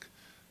ask.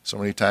 So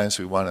many times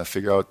we want to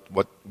figure out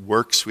what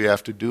works we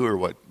have to do, or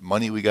what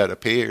money we got to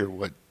pay, or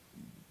what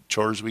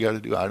chores we got to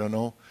do. I don't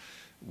know.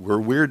 We're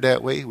weird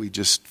that way. We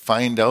just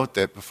find out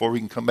that before we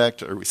can come back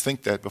to, or we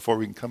think that before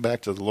we can come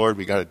back to the Lord,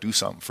 we got to do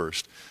something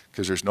first,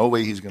 because there's no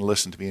way he's going to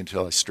listen to me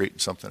until I straighten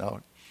something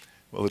out.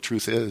 Well, the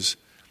truth is,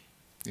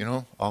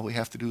 all we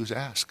have to do is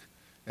ask,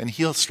 and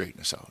he'll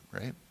straighten us out,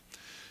 right?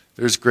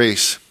 There's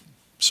grace.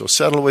 So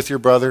settle with your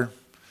brother,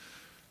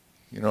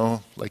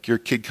 like your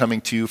kid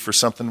coming to you for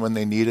something when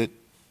they need it.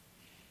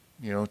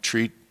 They're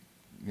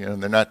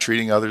not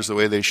treating others the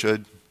way they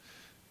should.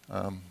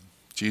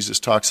 Jesus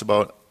talks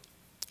about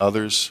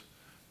others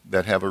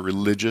that have a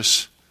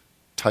religious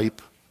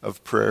type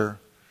of prayer.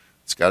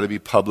 It's got to be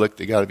public.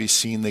 They got to be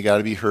seen. They got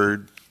to be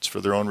heard. It's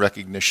for their own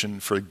recognition,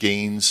 for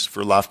gains,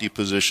 for lofty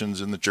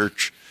positions in the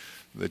church.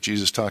 That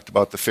Jesus talked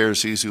about the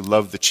Pharisees who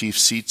loved the chief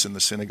seats in the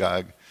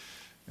synagogue.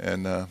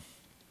 And,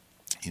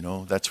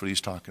 that's what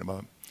he's talking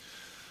about.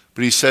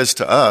 But he says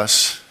to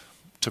us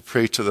to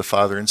pray to the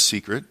Father in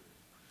secret,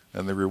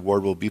 and the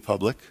reward will be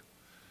public.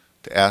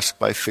 To ask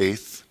by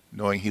faith,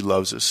 knowing he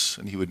loves us,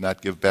 and he would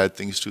not give bad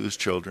things to his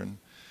children.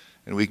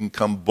 And we can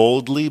come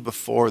boldly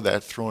before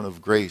that throne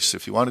of grace.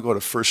 If you want to go to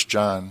 1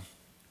 John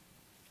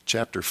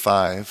chapter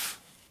 5,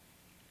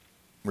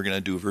 we're going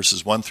to do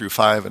verses 1 through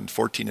 5 and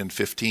 14 and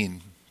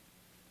 15.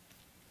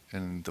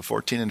 And the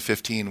 14 and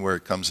 15 where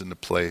it comes into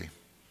play.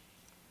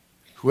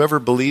 Whoever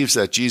believes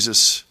that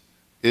Jesus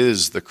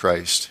is the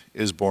Christ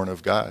is born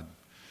of God.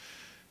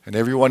 And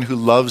everyone who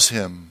loves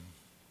him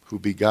who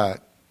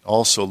begot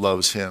also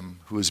loves him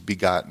who is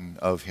begotten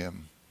of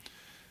him.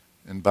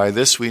 And by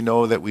this we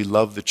know that we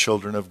love the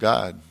children of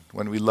God,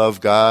 when we love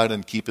God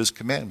and keep his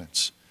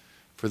commandments.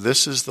 For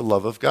this is the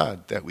love of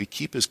God, that we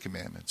keep his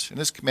commandments. And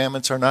his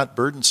commandments are not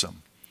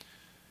burdensome.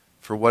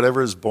 For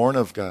whatever is born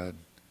of God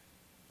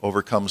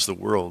overcomes the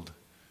world.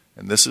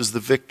 And this is the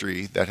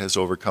victory that has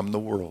overcome the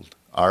world,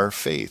 our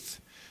faith.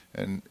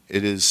 And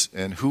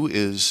who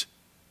is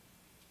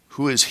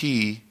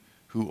he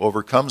who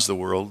overcomes the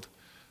world,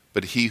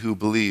 but he who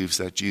believes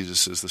that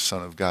Jesus is the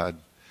Son of God?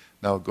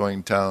 Now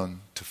going down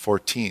to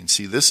 14.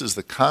 See, this is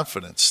the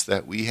confidence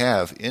that we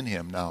have in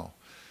him now.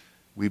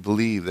 We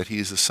believe that he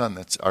is the Son.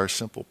 That's our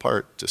simple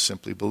part, to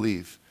simply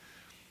believe.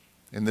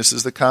 And this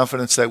is the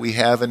confidence that we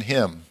have in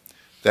him,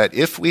 that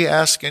if we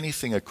ask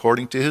anything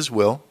according to his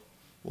will,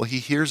 well, he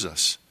hears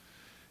us.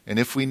 And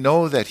if we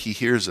know that he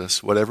hears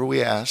us, whatever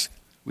we ask,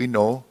 we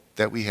know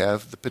that we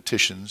have the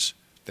petitions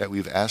that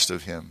we've asked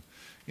of him.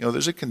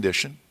 There's a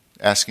condition,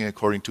 asking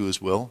according to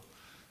his will.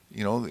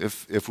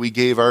 If we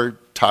gave our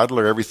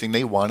toddler everything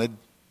they wanted,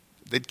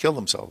 they'd kill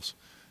themselves.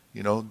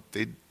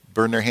 They'd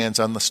burn their hands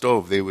on the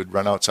stove. They would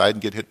run outside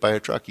and get hit by a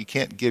truck. You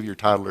can't give your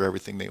toddler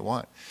everything they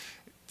want.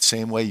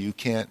 Same way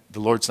the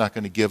Lord's not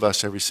going to give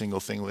us every single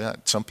thing we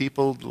want. Some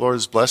people, the Lord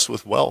is blessed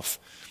with wealth.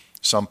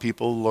 Some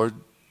people, Lord,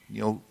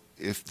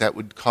 if that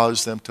would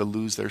cause them to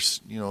lose their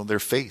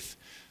faith,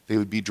 they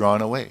would be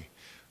drawn away.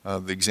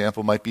 The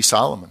example might be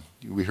Solomon.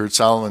 We heard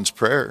Solomon's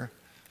prayer,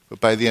 but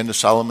by the end of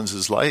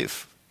Solomon's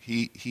life,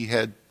 he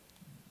had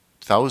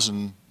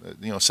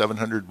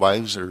 700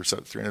 wives, or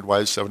 300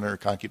 wives, 700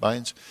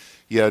 concubines.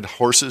 He had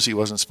horses. He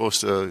wasn't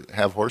supposed to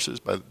have horses.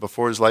 But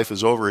before his life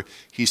is over,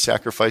 he's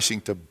sacrificing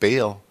to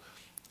Baal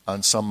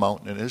on some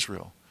mountain in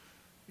Israel.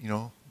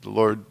 The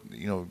Lord,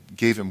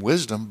 gave him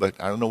wisdom, but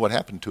I don't know what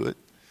happened to it.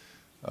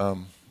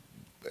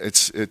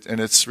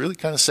 It's really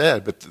kind of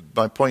sad. But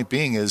my point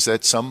being is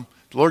that some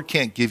The Lord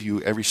can't give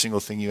you every single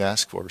thing you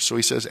ask for. So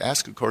he says,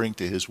 ask according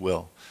to his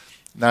will.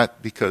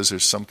 Not because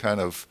there's some kind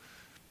of,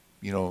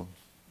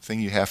 thing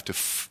you have to,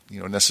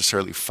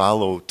 necessarily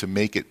follow to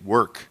make it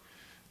work,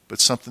 but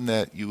something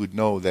that you would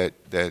know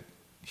that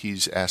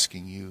he's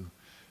asking you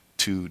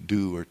to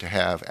do or to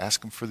have.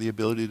 Ask him for the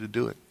ability to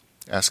do it.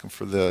 Ask him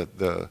for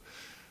the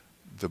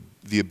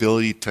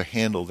ability to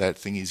handle that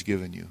thing he's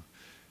given you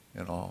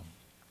and all.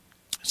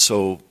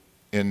 So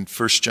in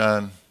 1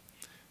 John,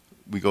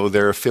 we go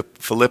there,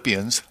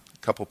 Philippians, a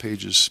couple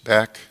pages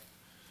back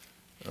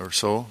or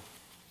so.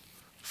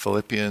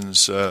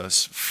 Philippians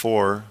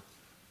 4,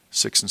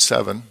 6, and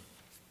 7.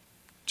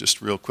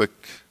 Just real quick,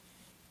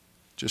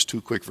 just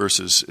 2 quick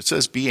verses. It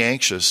says, be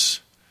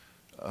anxious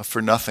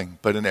for nothing,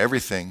 but in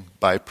everything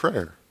by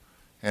prayer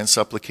and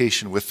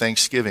supplication with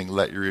thanksgiving,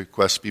 let your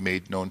requests be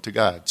made known to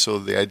God. So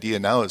the idea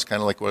now is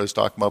kind of like what I was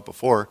talking about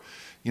before.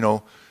 You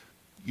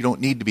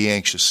don't need to be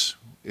anxious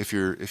if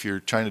you're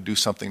trying to do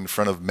something in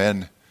front of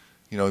men.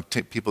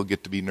 People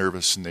get to be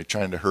nervous and they're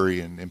trying to hurry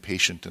and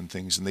impatient and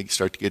things, and they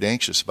start to get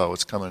anxious about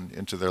what's coming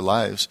into their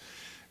lives.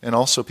 And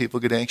also people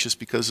get anxious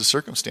because of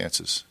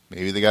circumstances.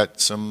 Maybe they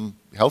got some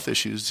health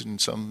issues and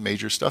some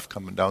major stuff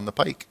coming down the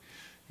pike.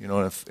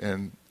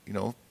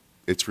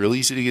 It's real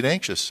easy to get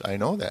anxious. I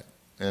know that.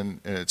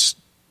 And it's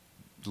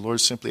the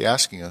Lord's simply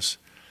asking us,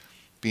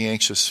 be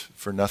anxious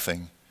for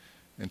nothing,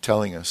 and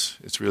telling us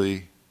it's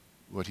really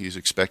what he's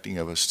expecting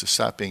of us, to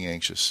stop being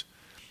anxious.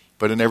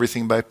 But in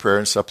everything by prayer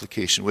and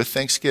supplication with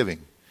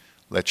thanksgiving,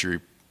 let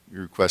your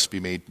requests be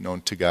made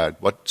known to God.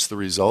 What's the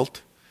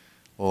result?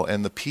 Well,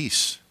 and the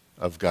peace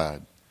of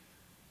God,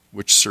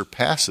 which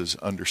surpasses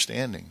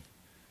understanding.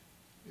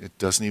 It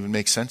doesn't even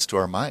make sense to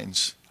our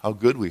minds how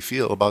good we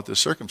feel about the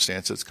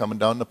circumstance that's coming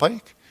down the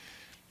pike.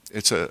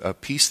 It's a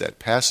peace that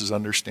passes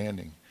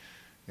understanding.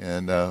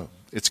 And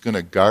it's going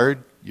to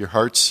guard your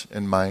hearts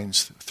and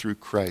minds through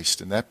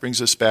Christ. And that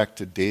brings us back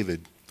to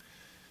David.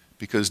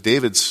 Because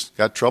David's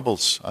got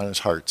troubles on his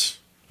heart,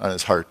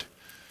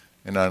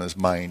 and on his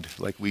mind,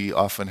 like we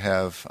often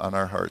have on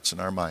our hearts and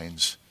our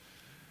minds.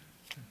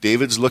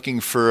 David's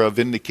looking for a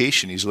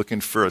vindication. He's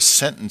looking for a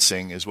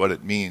sentencing, is what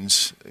it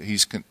means.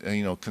 He's,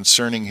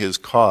 concerning his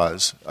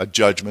cause, a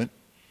judgment,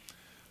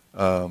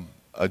 a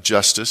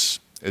justice,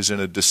 as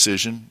in a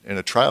decision, in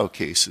a trial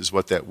case, is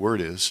what that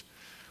word is.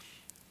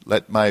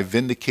 Let my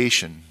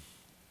vindication.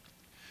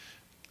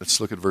 Let's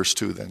look at verse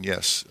 2 then.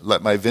 Yes.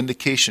 Let my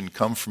vindication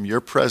come from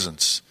your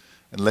presence,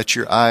 and let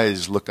your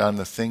eyes look on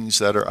the things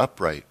that are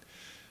upright.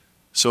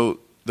 So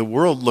the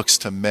world looks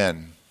to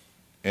men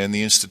and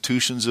the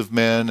institutions of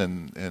men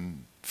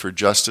and for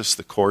justice,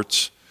 the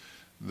courts,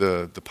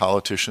 the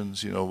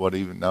politicians, what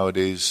even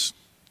nowadays,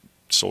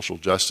 social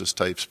justice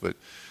types. But,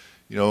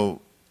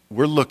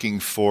 we're looking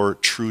for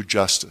true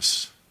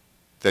justice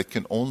that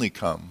can only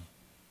come,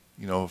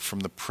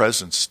 from the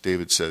presence,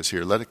 David says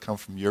here. Let it come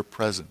from your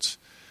presence.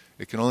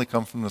 It can only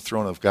come from the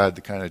throne of God,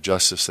 the kind of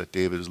justice that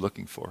David is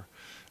looking for.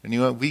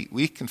 And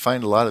we can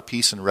find a lot of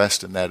peace and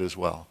rest in that as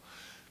well.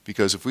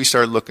 Because if we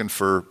start looking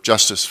for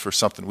justice for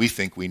something we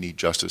think we need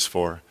justice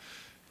for,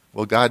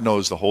 well, God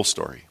knows the whole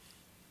story.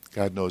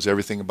 God knows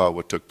everything about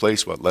what took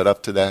place, what led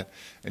up to that,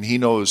 and he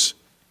knows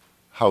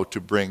how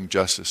to bring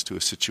justice to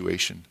a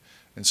situation.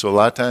 And so a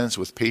lot of times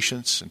with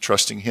patience and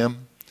trusting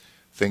him,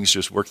 things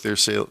just work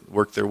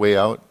their way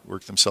out,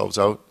 work themselves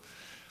out.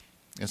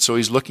 And so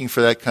he's looking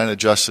for that kind of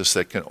justice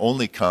that can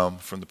only come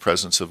from the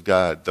presence of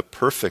God, the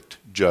perfect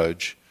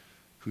judge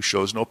who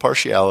shows no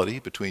partiality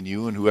between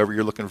you and whoever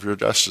you're looking for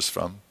justice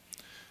from,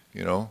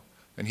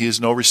 And he is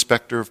no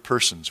respecter of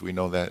persons. We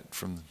know that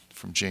from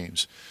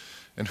James.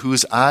 And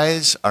whose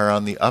eyes are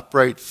on the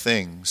upright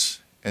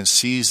things and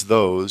sees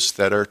those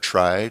that are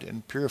tried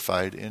and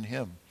purified in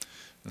him.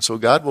 And so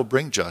God will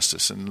bring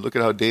justice. And look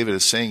at how David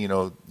is saying,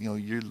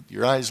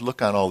 your eyes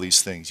look on all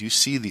these things. You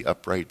see the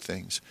upright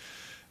things.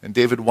 And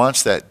David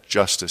wants that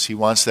justice. He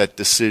wants that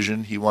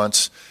decision. He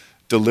wants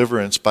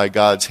deliverance by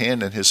God's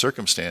hand in his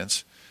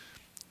circumstance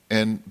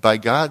and by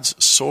God's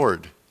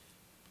sword.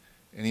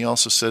 And he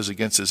also says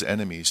against his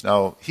enemies.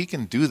 Now, he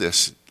can do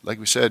this. Like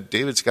we said,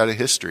 David's got a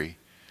history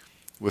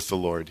with the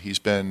Lord. He's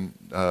been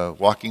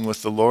walking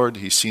with the Lord.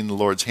 He's seen the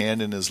Lord's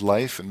hand in his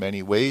life in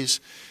many ways.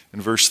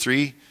 In verse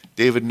 3,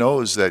 David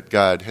knows that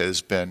God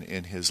has been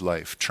in his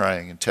life,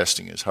 trying and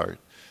testing his heart.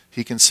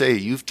 He can say,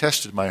 you've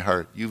tested my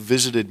heart. You've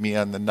visited me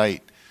in the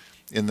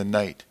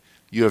night.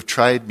 You have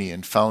tried me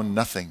and found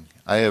nothing.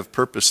 I have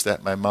purposed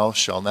that my mouth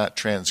shall not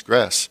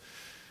transgress.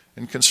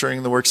 And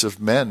concerning the works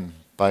of men,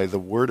 by the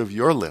word of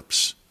your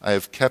lips, I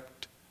have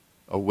kept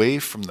away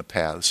from the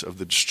paths of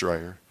the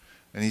destroyer.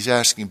 And he's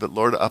asking, but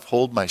Lord,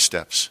 uphold my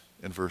steps,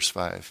 in verse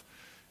 5,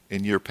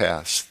 in your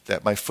paths,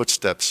 that my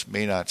footsteps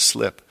may not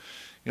slip.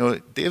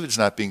 David's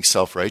not being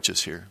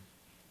self-righteous here.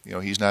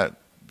 He's not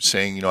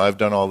saying, I've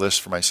done all this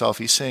for myself.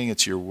 He's saying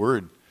it's your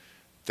word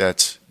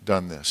that's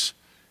done this.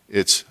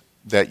 It's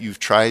that you've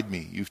tried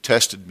me, you've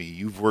tested me,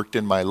 you've worked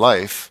in my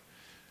life,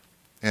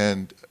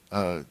 and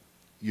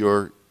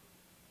you've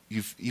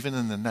even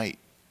in the night.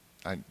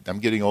 I'm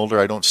getting older.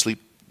 I don't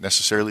sleep,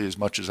 necessarily as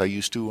much as I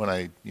used to when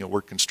I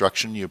work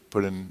construction. You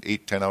put in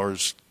 8-10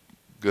 hours,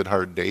 good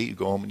hard day. You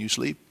go home and you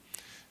sleep,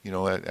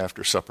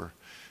 after supper.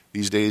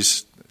 These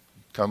days,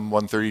 come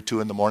 1:30, 2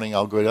 in the morning,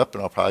 I'll get up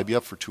and I'll probably be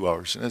up for 2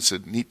 hours. And it's a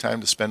neat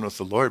time to spend with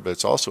the Lord, but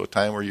it's also a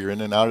time where you're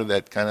in and out of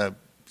that kind of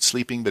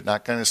sleeping but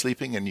not kind of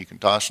sleeping, and you can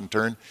toss and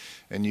turn,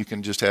 and you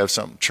can just have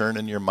something churn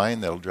in your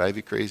mind that'll drive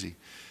you crazy.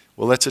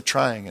 Well, that's a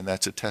trying and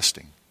that's a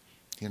testing.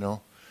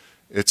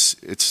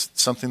 It's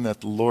something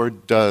that the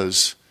Lord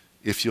does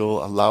if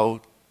you'll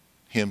allow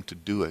him to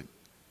do it,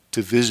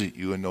 to visit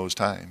you in those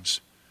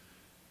times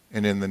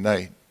and in the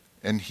night.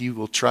 And he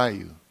will try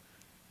you.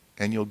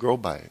 And you'll grow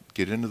by it.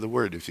 Get into the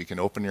Word. If you can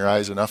open your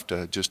eyes enough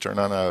to just turn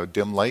on a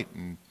dim light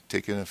and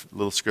take in a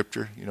little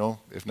scripture,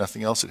 if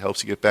nothing else, it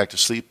helps you get back to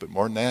sleep. But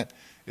more than that,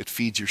 it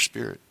feeds your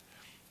spirit.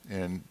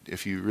 And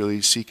if you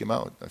really seek him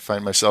out, I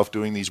find myself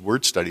doing these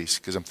word studies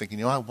because I'm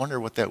thinking, I wonder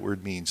what that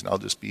word means. And I'll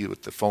just be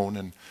with the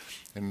phone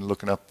and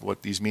looking up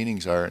what these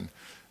meanings are. And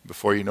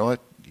before you know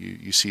it,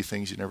 you see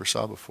things you never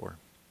saw before.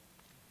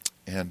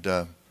 And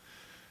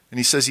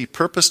he says, he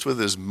purposed with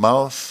his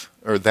mouth,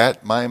 or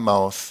that my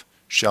mouth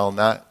shall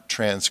not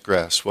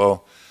transgress.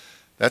 Well,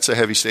 that's a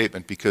heavy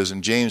statement because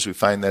in James we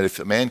find that if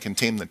a man can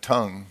tame the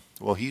tongue,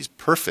 well, he's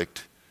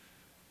perfect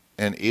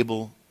and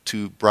able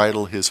to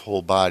bridle his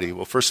whole body.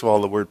 Well, first of all,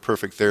 the word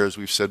perfect there, as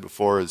we've said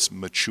before, is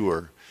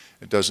mature.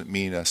 It doesn't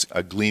mean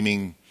a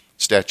gleaming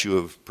statue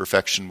of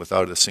perfection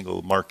without a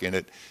single mark in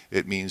it.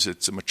 It means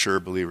it's a mature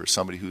believer,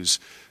 somebody who's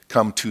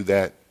come to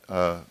that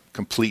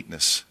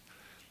completeness.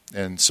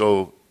 And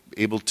so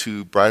able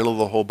to bridle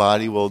the whole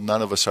body, well,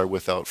 none of us are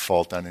without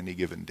fault on any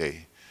given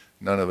day.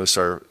 None of us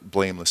are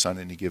blameless on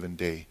any given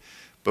day.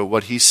 But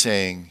what he's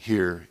saying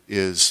here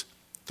is,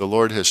 the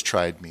Lord has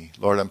tried me.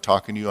 Lord, I'm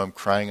talking to you, I'm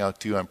crying out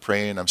to you, I'm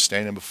praying, I'm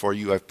standing before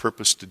you, I've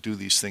purposed to do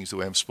these things the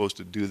way I'm supposed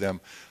to do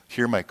them.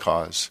 Hear my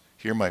cause,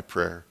 hear my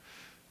prayer.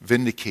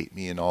 Vindicate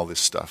me in all this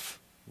stuff.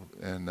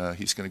 And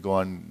he's going to go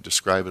on and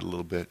describe it a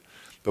little bit.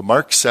 But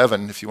Mark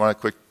 7, if you want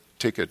to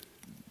take a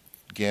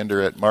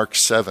gander at Mark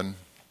 7,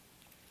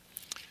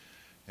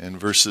 and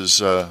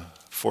verses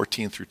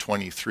 14 through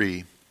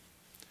 23,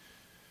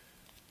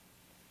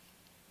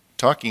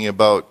 talking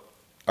about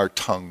our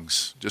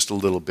tongues just a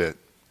little bit.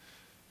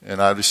 And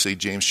obviously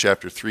James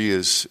chapter 3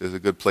 is a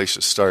good place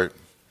to start,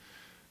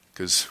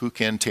 because who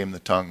can tame the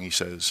tongue, he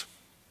says.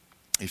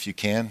 If you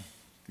can,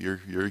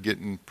 you're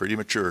getting pretty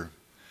mature.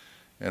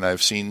 And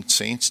I've seen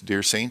saints,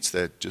 dear saints,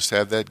 that just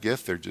have that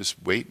gift. They're just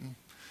waiting.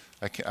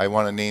 I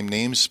want to name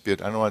names,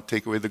 but I don't want to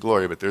take away the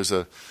glory. But there's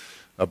a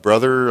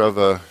brother of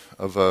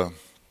a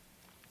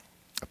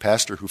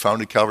pastor who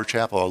founded Calvary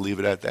Chapel. I'll leave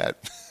it at that.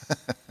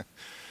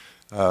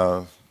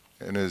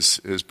 And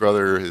his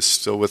brother is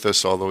still with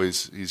us, although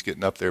he's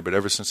getting up there. But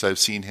ever since I've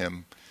seen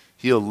him,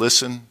 he'll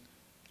listen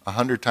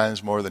 100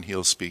 times more than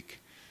he'll speak.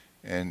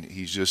 And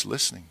he's just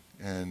listening.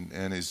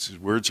 And his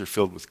words are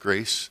filled with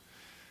grace.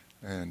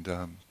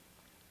 And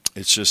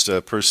it's just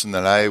a person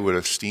that I would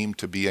esteem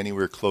to be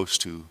anywhere close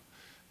to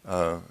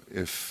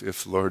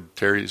if Lord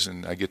tarries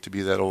and I get to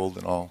be that old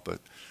and all. But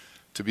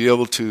to be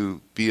able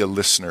to be a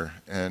listener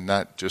and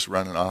not just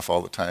running off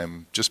all the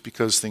time. Just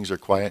because things are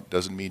quiet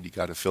doesn't mean you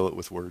got to fill it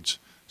with words.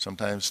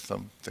 Sometimes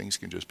some things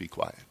can just be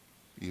quiet.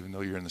 Even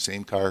though you're in the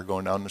same car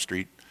going down the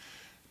street,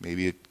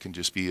 maybe it can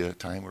just be a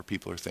time where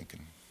people are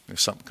thinking. If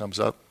something comes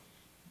up,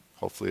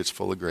 hopefully it's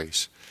full of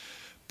grace.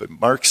 But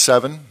Mark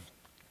 7,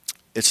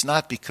 it's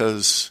not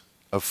because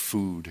of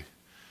food.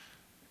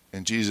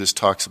 And Jesus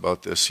talks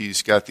about this.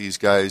 He's got these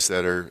guys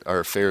that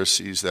are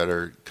Pharisees that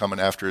are coming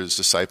after his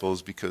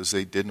disciples because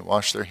they didn't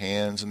wash their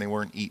hands and they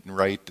weren't eating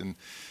right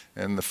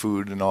and the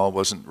food and all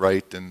wasn't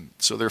right. And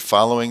so they're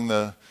following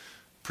the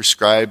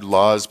prescribed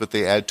laws, but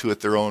they add to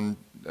it their own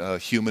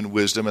human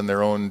wisdom and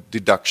their own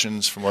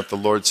deductions from what the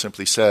Lord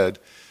simply said.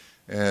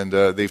 And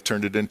they've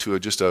turned it into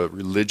just a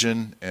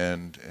religion.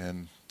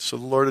 And so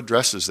the Lord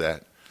addresses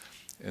that.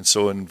 And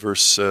so in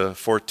verse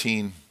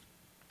 14,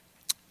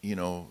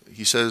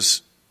 he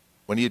says,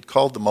 when he had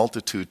called the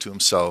multitude to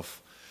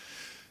himself,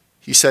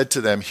 he said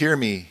to them, "Hear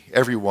me,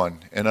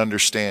 everyone, and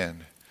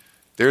understand.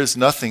 There is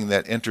nothing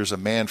that enters a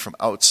man from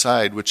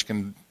outside which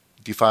can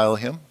defile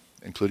him,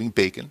 including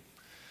bacon.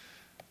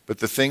 But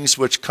the things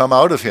which come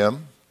out of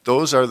him,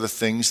 those are the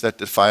things that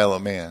defile a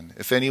man.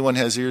 If anyone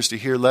has ears to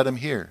hear, let him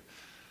hear."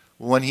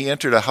 When he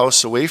entered a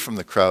house away from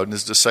the crowd, and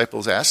his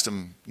disciples asked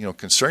him,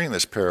 concerning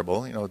this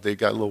parable, they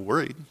got a little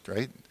worried,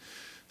 right?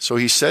 So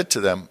he said to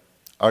them,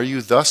 "Are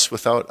you thus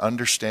without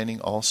understanding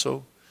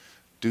also?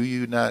 Do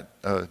you not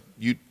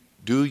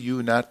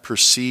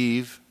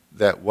perceive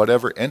that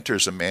whatever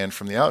enters a man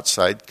from the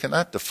outside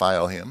cannot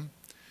defile him,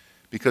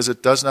 because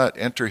it does not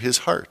enter his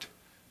heart,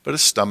 but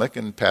his stomach,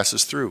 and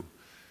passes through?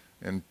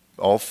 And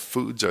all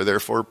foods are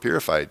therefore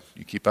purified.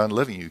 You keep on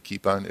living,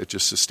 it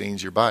just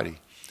sustains your body."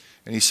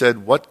 And he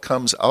said, "What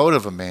comes out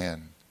of a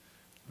man,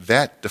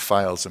 that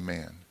defiles a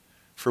man.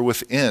 For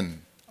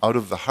within, out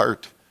of the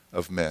heart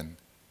of men,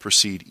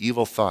 proceed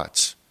evil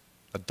thoughts,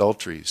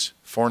 adulteries,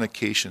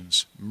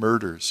 fornications,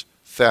 murders,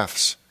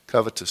 thefts,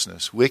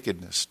 covetousness,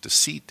 wickedness,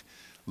 deceit,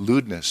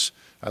 lewdness.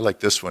 I like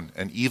this one,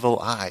 an evil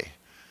eye.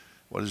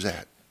 What is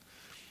that?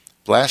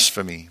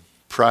 Blasphemy,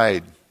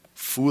 pride,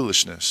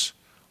 foolishness.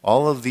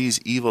 All of these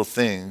evil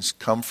things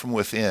come from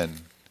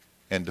within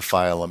and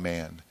defile a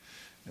man.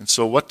 And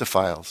so what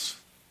defiles?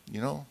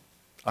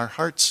 Our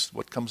hearts,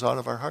 what comes out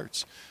of our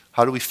hearts.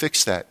 How do we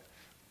fix that?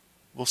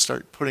 We'll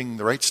start putting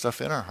the right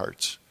stuff in our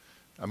hearts.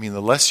 I mean,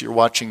 the less you're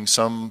watching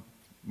some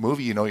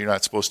movie you're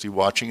not supposed to be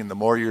watching, and the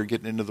more you're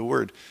getting into the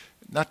Word.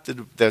 Not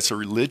that that's a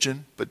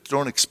religion, but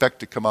don't expect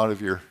to come out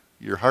of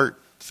your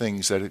heart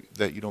things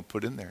that you don't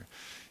put in there.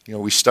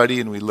 We study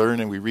and we learn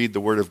and we read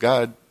the Word of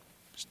God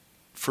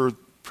for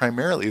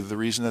primarily the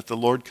reason that the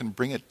Lord can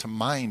bring it to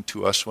mind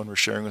to us when we're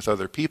sharing with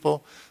other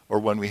people, or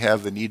when we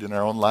have the need in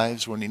our own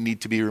lives, when we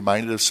need to be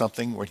reminded of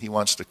something, when He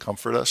wants to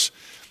comfort us.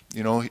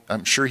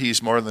 I'm sure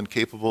He's more than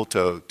capable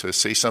to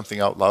say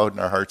something out loud in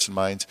our hearts and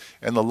minds,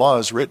 and the law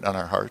is written on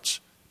our hearts.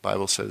 The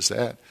Bible says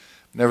that.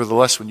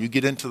 Nevertheless, when you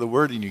get into the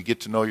Word and you get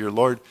to know your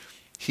Lord,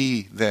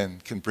 He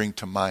then can bring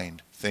to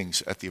mind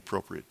things at the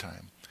appropriate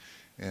time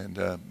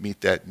and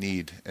meet that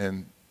need.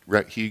 And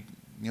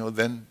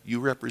then you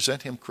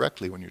represent Him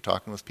correctly when you're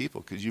talking with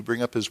people, because you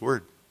bring up His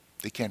Word.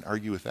 They can't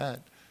argue with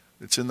that.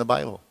 It's in the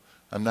Bible.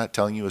 I'm not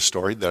telling you a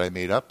story that I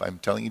made up. I'm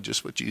telling you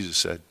just what Jesus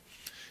said.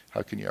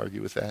 How can you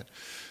argue with that?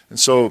 And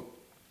so,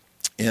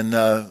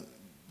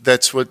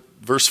 that's what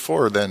verse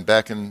 4 then,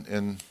 back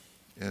in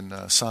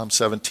Psalm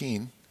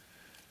 17,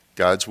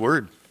 God's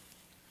Word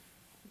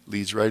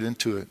leads right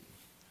into it.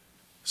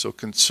 So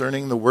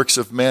concerning the works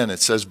of men, it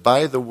says,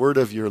 by the word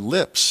of your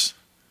lips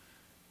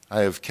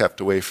I have kept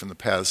away from the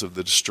paths of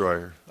the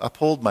destroyer.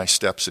 Uphold my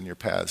steps in your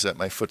paths, that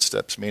my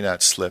footsteps may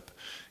not slip.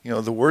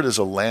 The Word is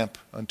a lamp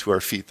unto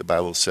our feet, the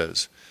Bible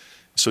says.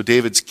 So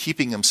David's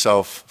keeping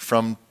himself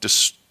from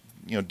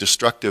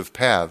destructive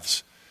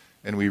paths.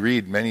 And we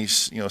read many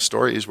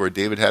stories where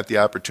David had the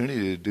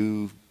opportunity to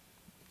do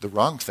the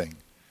wrong thing.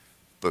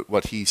 But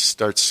what he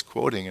starts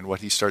quoting and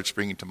what he starts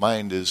bringing to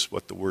mind is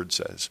what the Word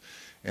says.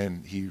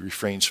 And he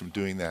refrains from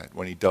doing that.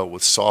 When he dealt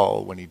with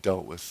Saul, when he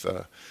dealt with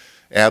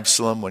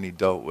Absalom, when he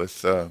dealt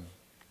with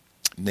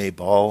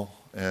Nabal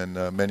and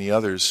many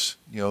others,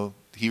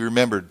 he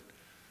remembered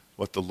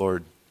what the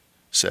Lord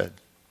said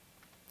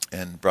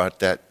and brought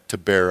that to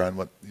bear on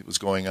what was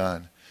going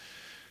on.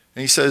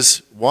 And he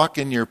says, walk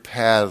in your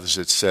paths,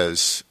 it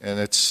says. And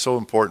it's so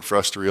important for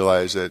us to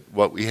realize that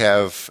what we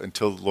have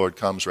until the Lord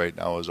comes right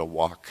now is a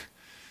walk.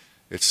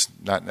 It's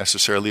not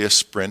necessarily a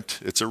sprint.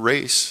 It's a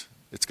race.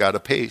 It's got a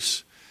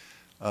pace.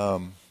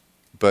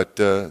 But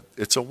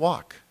it's a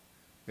walk.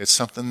 It's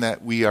something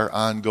that we are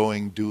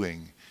ongoing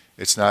doing.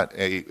 It's not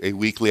a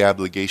weekly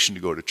obligation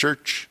to go to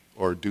church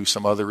or do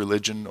some other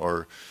religion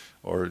or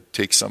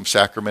take some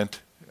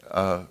sacrament.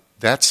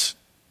 That's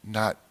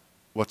not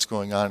what's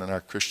going on in our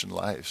Christian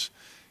lives.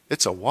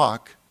 It's a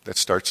walk that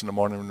starts in the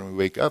morning when we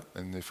wake up,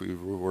 and if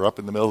we're up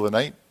in the middle of the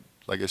night,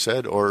 like I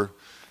said, or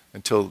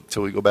until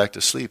we go back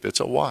to sleep.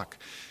 It's a walk.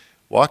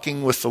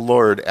 Walking with the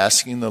Lord,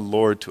 asking the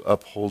Lord to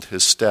uphold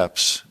His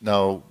steps.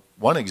 Now,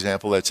 one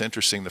example that's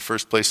interesting, the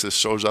first place this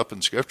shows up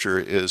in Scripture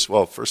is,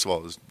 well, first of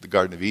all, is the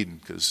Garden of Eden,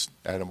 because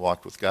Adam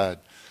walked with God,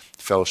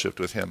 fellowshiped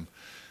with Him.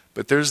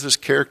 But there's this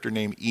character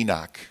named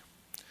Enoch.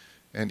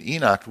 And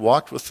Enoch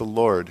walked with the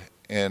Lord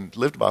and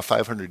lived about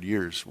 500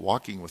 years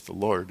walking with the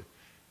Lord.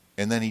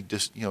 And then he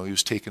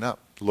was taken up.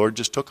 The Lord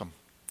just took him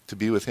to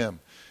be with Him.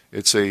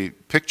 It's a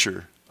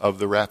picture of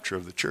the rapture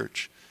of the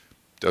church.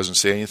 Doesn't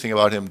say anything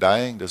about him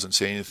dying. Doesn't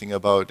say anything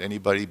about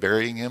anybody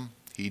burying him.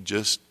 He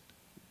just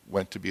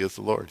went to be with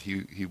the Lord.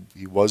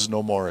 He was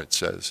no more, it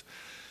says.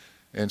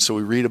 And so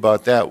we read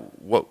about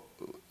that. What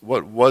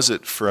was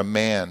it for a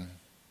man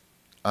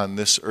on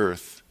this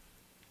earth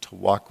to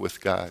walk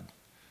with God?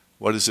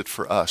 What is it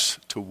for us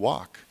to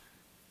walk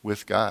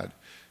with God?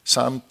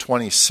 Psalm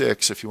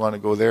 26, if you want to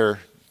go there,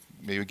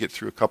 maybe get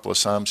through a couple of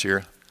Psalms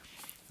here.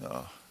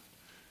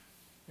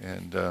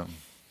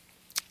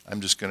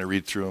 I'm just going to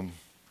read through them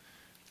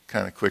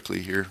kind of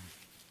quickly here,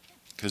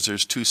 because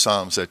there's two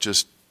Psalms that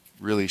just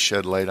really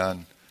shed light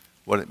on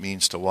what it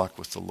means to walk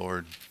with the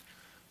Lord.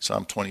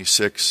 Psalm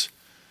 26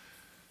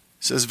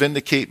 says,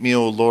 vindicate me,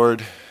 O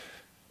Lord,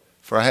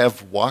 for I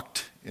have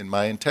walked in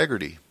my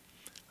integrity.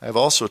 I have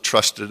also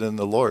trusted in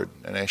the Lord,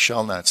 and I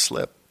shall not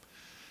slip.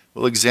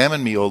 Well,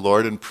 examine me, O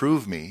Lord, and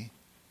prove me.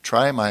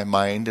 Try my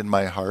mind and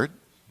my heart.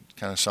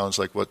 Kind of sounds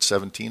like what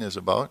 17 is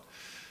about.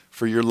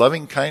 For your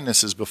loving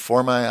kindness is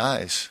before my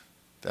eyes.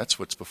 That's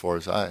what's before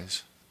His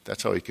eyes.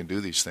 That's how He can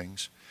do these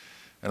things.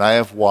 And I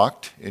have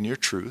walked in your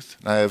truth,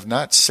 and I have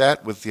not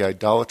sat with the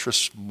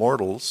idolatrous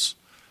mortals,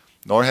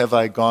 nor have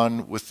I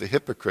gone with the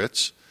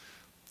hypocrites.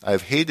 I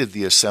have hated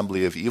the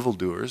assembly of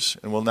evildoers,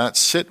 and will not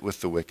sit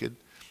with the wicked.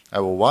 I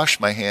will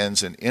wash my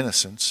hands in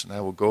innocence, and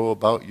I will go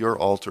about your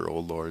altar, O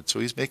Lord. So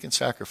he's making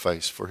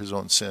sacrifice for his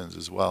own sins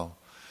as well,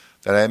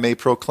 that I may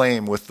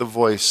proclaim with the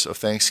voice of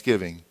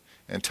thanksgiving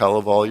and tell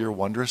of all your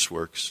wondrous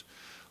works.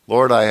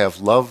 Lord, I have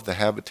loved the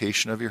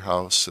habitation of your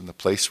house and the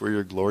place where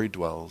your glory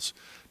dwells.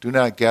 Do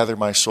not gather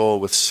my soul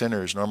with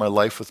sinners, nor my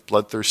life with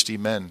bloodthirsty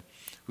men,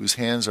 whose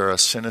hands are a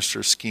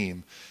sinister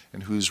scheme,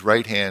 and whose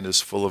right hand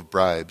is full of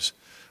bribes.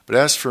 But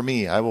as for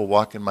me, I will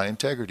walk in my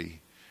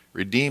integrity.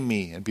 Redeem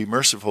me and be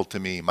merciful to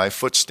me. My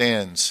foot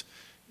stands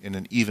in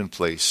an even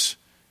place.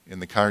 In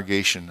the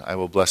congregation, I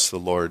will bless the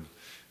Lord.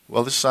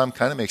 Well, this psalm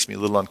kind of makes me a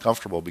little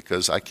uncomfortable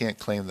because I can't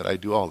claim that I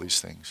do all these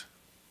things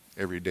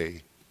every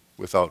day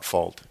without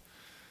fault.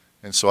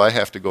 And so I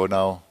have to go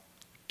now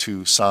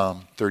to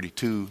Psalm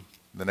 32,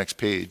 the next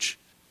page,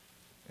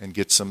 and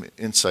get some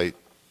insight.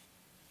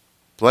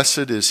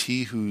 Blessed is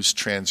he whose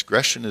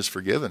transgression is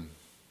forgiven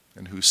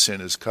and whose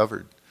sin is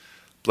covered.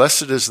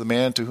 Blessed is the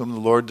man to whom the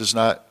Lord does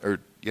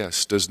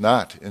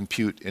not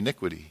impute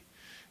iniquity,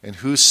 in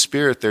whose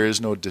spirit there is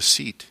no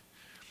deceit.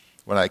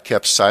 When I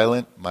kept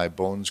silent, my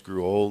bones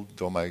grew old,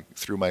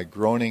 through my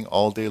groaning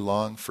all day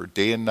long, for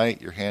day and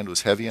night your hand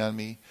was heavy on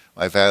me.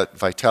 My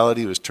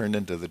vitality was turned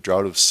into the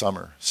drought of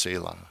summer,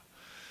 Selah.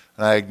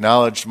 And I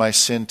acknowledged my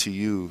sin to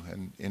you,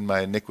 and in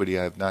my iniquity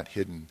I have not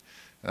hidden.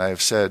 And I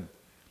have said,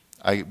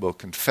 I will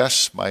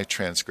confess my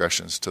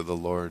transgressions to the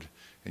Lord,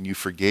 and you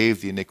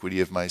forgave the iniquity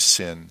of my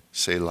sin,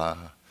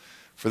 Selah.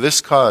 For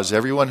this cause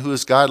everyone who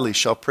is godly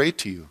shall pray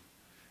to you,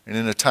 and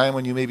in a time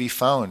when you may be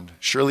found,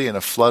 surely in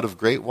a flood of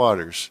great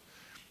waters,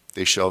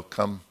 they shall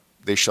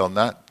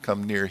not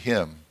come near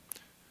him,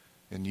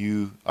 and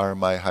you are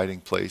my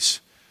hiding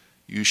place.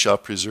 You shall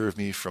preserve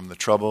me from the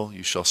trouble.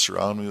 You shall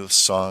surround me with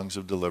songs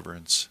of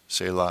deliverance.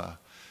 Selah.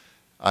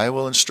 I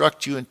will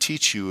instruct you and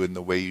teach you in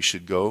the way you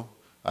should go.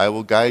 I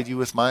will guide you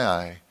with my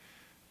eye.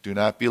 Do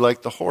not be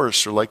like the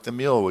horse or like the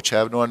mule, which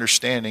have no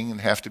understanding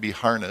and have to be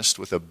harnessed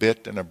with a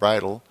bit and a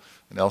bridle,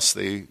 and else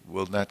they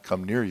will not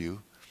come near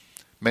you.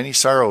 Many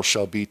sorrows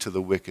shall be to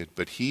the wicked,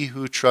 but he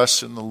who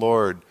trusts in the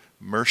Lord,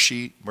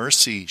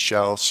 mercy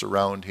shall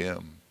surround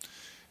him.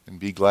 And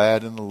be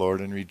glad in the Lord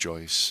and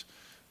rejoice,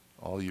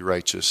 all you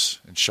righteous,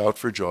 and shout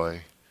for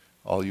joy,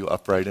 all you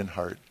upright in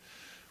heart.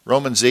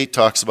 Romans 8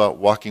 talks about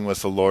walking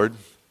with the Lord.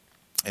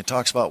 It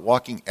talks about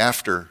walking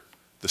after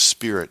the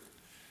Spirit,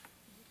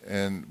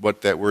 and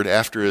what that word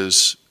after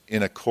is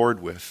in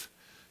accord with.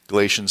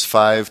 Galatians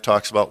 5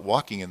 talks about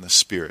walking in the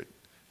Spirit,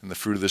 and the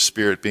fruit of the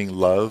Spirit being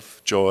love,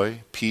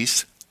 joy,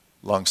 peace,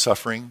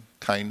 long-suffering,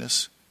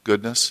 kindness,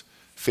 goodness,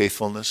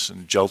 faithfulness,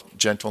 and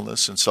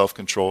gentleness, and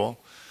self-control.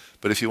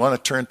 But if you want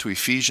to turn to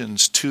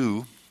Ephesians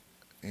 2,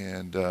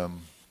 and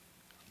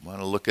want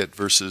to look at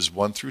verses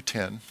 1 through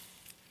 10,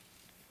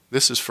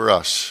 this is for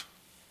us,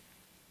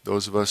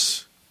 those of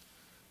us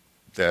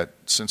that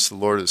since the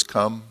Lord has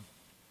come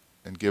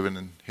and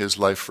given his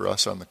life for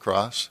us on the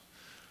cross,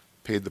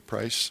 paid the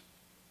price,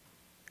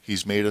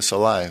 he's made us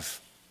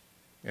alive.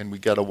 And we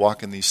got to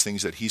walk in these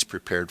things that he's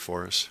prepared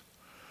for us.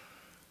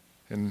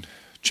 In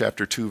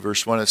chapter 2,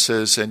 verse 1, it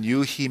says, And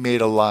you he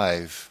made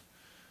alive,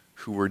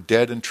 who were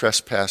dead in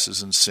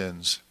trespasses and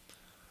sins,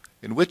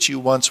 in which you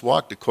once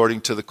walked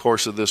according to the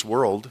course of this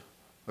world,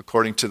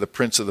 according to the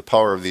prince of the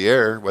power of the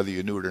air, whether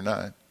you knew it or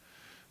not,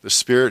 the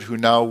spirit who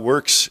now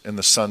works in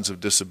the sons of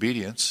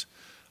disobedience,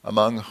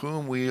 among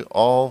whom we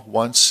all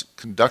once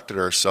conducted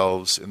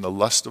ourselves in the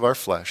lust of our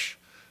flesh,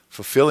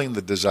 fulfilling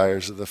the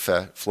desires of the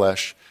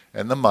flesh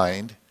and the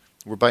mind,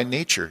 were by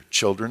nature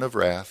children of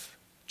wrath,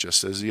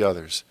 just as the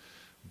others.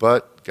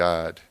 But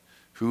God,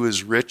 who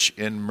is rich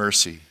in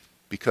mercy,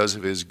 because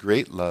of his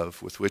great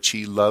love with which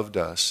he loved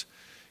us,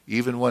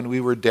 even when we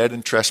were dead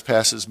in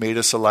trespasses, made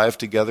us alive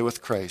together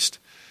with Christ.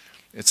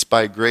 It's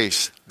by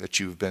grace that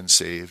you've been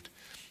saved,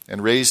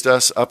 and raised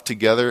us up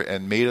together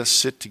and made us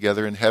sit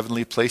together in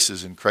heavenly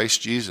places in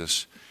Christ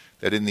Jesus,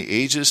 that in the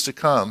ages to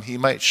come he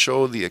might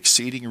show the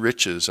exceeding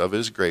riches of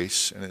his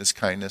grace and his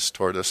kindness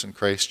toward us in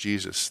Christ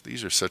Jesus.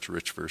 These are such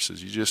rich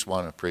verses. You just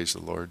want to praise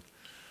the Lord.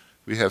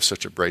 We have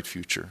such a bright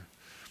future.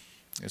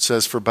 It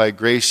says, For by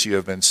grace you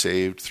have been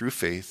saved through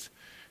faith,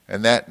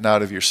 and that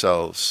not of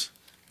yourselves.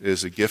 It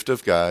is a gift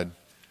of God.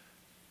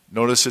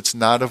 Notice it's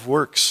not of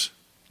works,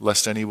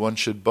 lest anyone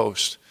should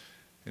boast.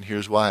 And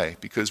here's why.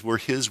 Because we're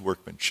his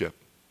workmanship,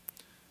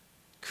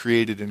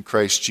 created in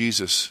Christ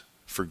Jesus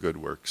for good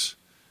works,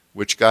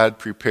 which God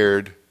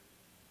prepared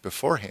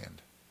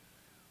beforehand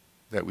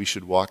that we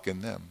should walk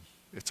in them.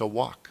 It's a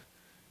walk.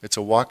 It's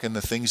a walk in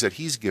the things that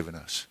he's given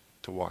us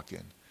to walk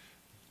in.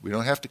 We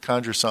don't have to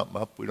conjure something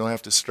up. We don't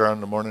have to start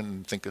in the morning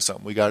and think of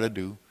something we got to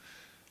do.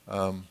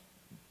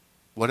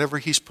 Whatever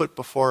he's put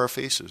before our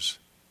faces,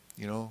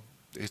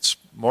 it's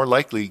more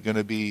likely going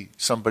to be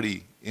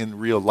somebody in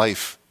real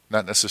life,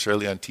 not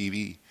necessarily on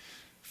TV,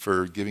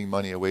 for giving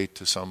money away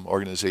to some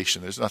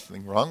organization. There's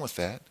nothing wrong with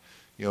that,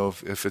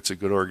 if it's a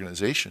good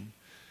organization.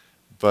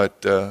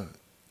 But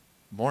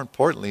more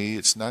importantly,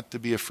 it's not to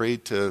be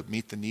afraid to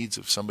meet the needs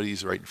of somebody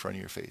who's right in front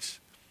of your face,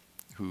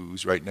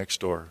 who's right next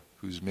door,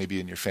 who's maybe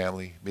in your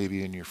family,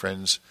 maybe in your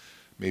friends,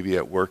 maybe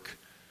at work,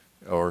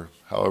 or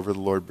however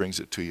the Lord brings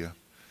it to you.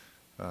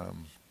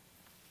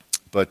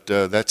 But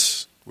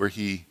that's where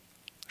he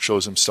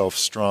shows himself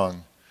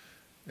strong.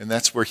 And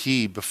that's where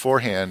he,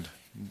 beforehand,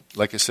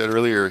 like I said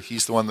earlier,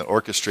 he's the one that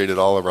orchestrated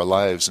all of our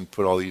lives and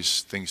put all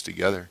these things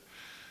together.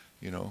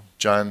 1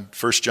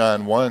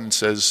 John 1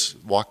 says,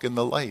 walk in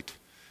the light.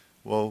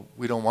 Well,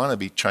 we don't want to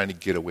be trying to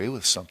get away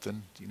with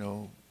something.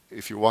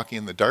 If you're walking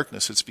in the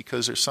darkness, it's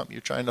because there's something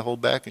you're trying to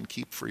hold back and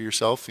keep for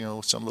yourself,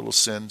 some little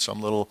sin,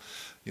 some little,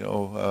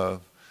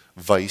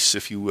 vice,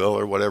 if you will,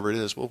 or whatever it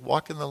is. Well,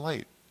 walk in the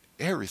light.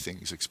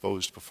 Everything's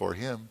exposed before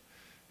him.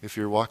 If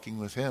you're walking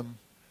with him,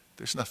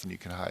 there's nothing you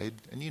can hide,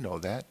 and you know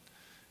that.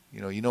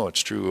 You know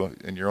it's true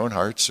in your own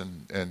hearts,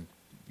 and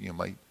you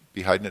might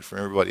be hiding it from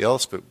everybody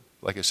else, but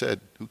like I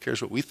said, who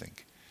cares what we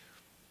think?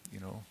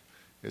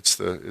 It's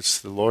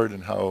the Lord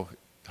and how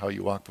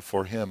you walk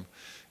before him.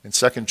 In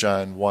 2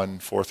 John 1,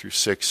 4 through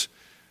 6,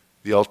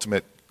 the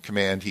ultimate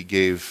command he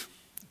gave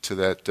to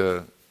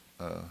that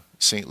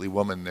saintly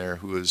woman there,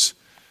 who is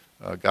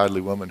a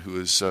godly woman who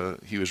is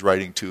he was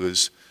writing to,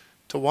 is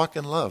to walk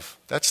in love.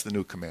 That's the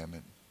new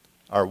commandment.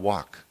 Our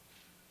walk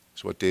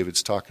is what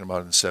David's talking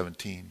about in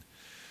 17.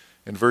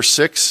 In verse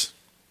 6,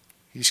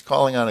 he's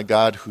calling on a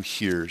God who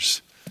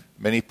hears.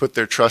 Many put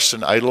their trust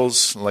in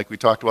idols, like we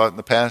talked about in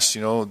the past.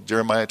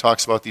 Jeremiah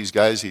talks about these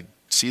guys. He'd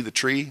see the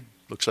tree,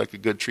 looks like a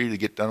good tree to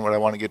get done what I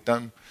want to get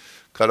done.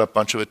 Cut a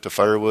bunch of it to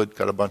firewood,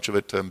 cut a bunch of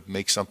it to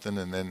make something,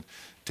 and then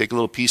take a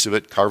little piece of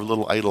it, carve a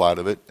little idol out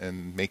of it,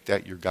 and make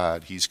that your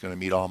God. He's going to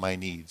meet all my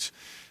needs.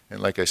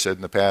 And like I said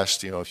in the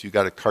past, if you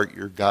got to cart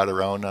your God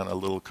around on a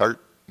little cart,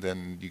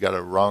 then you got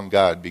a wrong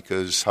God,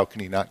 because how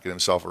can he not get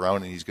himself around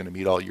and he's going to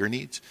meet all your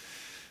needs?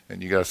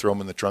 And you got to throw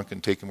him in the trunk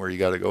and take him where you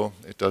got to go.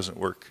 It doesn't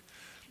work.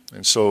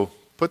 And so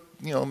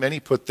many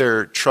put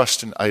their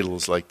trust in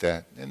idols like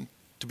that. And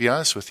to be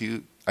honest with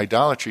you,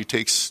 idolatry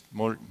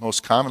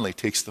most commonly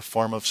takes the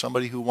form of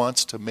somebody who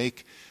wants to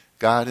make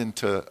God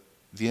into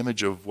the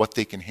image of what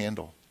they can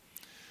handle.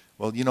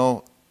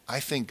 Well, I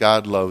think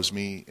God loves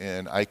me,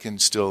 and I can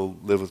still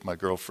live with my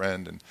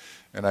girlfriend,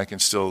 and I can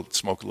still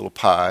smoke a little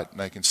pot,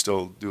 and I can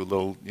still do a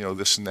little,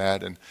 this and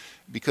that. And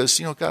because,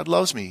 God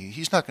loves me.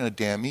 He's not going to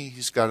damn me.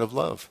 He's God of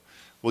love.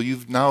 Well,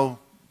 you've now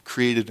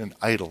created an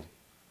idol,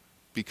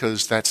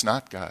 because that's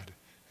not God.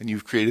 And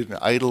you've created an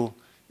idol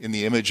in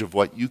the image of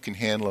what you can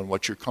handle and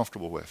what you're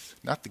comfortable with.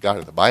 Not the God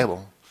of the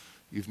Bible.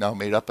 You've now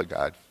made up a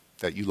God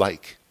that you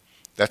like.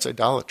 That's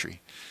idolatry.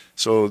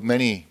 So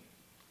many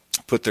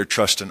put their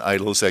trust in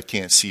idols that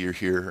can't see or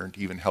hear or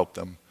even help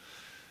them.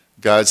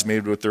 Gods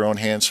made with their own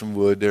hands from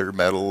wood or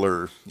metal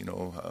or,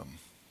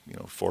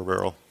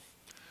 4-barrel.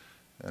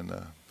 And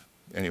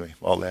anyway,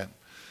 all that.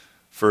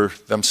 For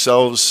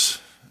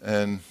themselves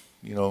and,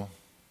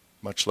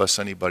 much less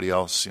anybody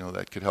else,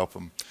 that could help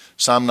them.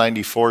 Psalm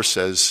 94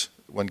 says,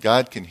 when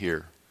God can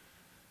hear,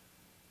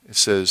 it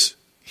says,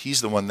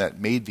 he's the one that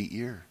made the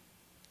ear.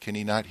 Can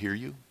he not hear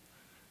you?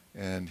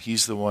 And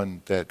he's the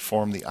one that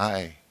formed the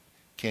eye.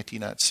 Can't he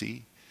not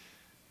see?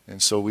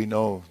 And so we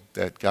know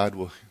that God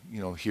will,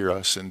 hear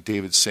us. And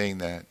David's saying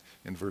that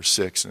in verse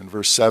 6. And in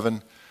verse 7,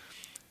 it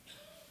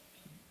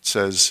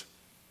says,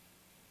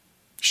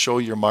 show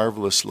your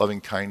marvelous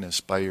loving kindness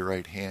by your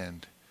right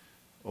hand,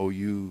 O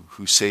you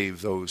who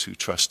save those who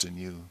trust in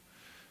you.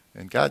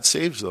 And God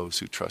saves those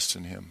who trust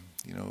in him.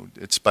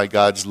 It's by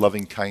God's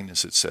loving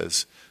kindness, it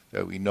says,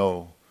 that we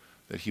know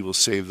that he will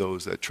save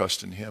those that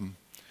trust in him.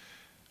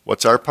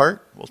 What's our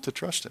part? Well, to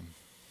trust him.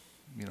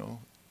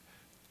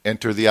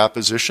 Enter the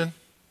opposition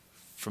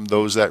from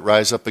those that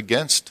rise up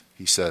against,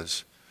 he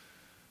says.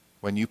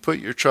 When you put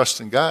your trust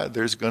in God,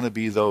 there's going to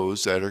be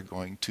those that are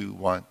going to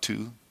want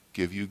to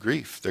give you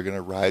grief. They're going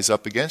to rise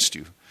up against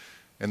you.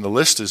 And the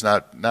list is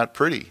not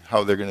pretty,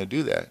 how they're going to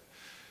do that.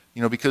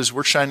 Because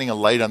we're shining a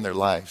light on their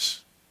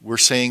lives. We're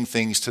saying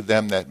things to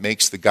them that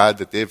makes the God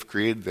that they've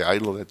created, the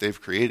idol that they've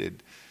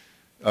created,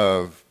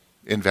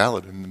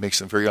 invalid, and makes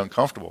them very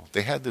uncomfortable.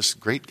 They had this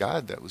great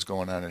God that was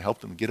going on and helped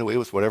them get away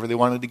with whatever they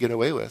wanted to get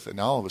away with. And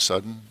now all of a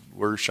sudden,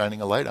 we're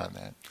shining a light on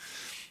that.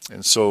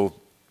 And so,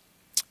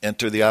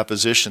 enter the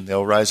opposition.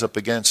 They'll rise up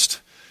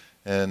against.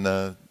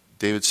 And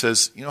David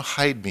says,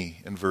 hide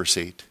me in verse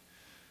 8.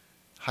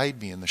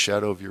 Hide me in the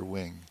shadow of your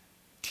wing.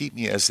 Keep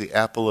me as the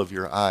apple of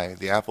your eye.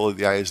 The apple of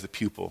the eye is the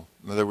pupil.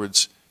 In other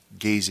words,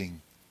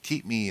 gazing.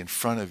 Keep me in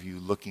front of you,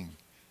 looking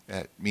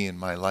at me in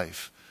my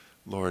life,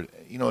 Lord.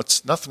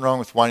 It's nothing wrong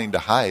with wanting to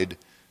hide.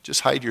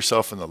 Just hide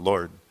yourself in the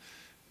Lord.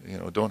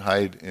 Don't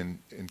hide in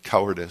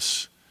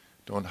cowardice.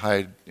 Don't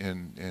hide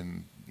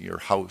in your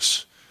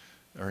house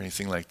or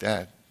anything like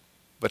that.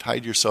 But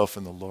hide yourself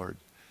in the Lord.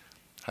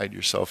 Hide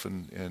yourself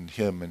in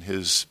him and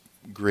his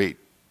great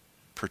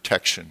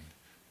protection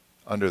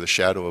under the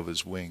shadow of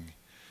his wing.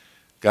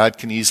 God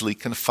can easily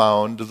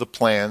confound the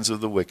plans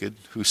of the wicked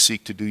who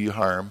seek to do you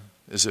harm,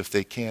 as if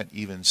they can't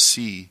even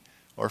see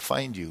or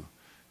find you.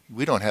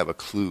 We don't have a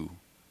clue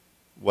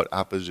what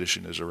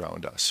opposition is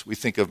around us. We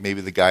think of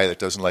maybe the guy that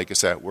doesn't like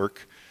us at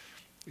work.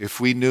 If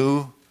we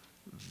knew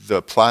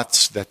the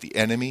plots that the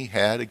enemy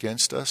had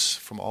against us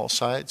from all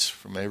sides,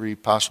 from every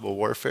possible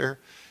warfare,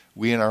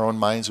 we in our own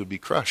minds would be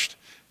crushed.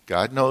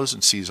 God knows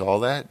and sees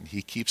all that, and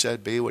he keeps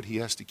at bay what he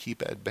has to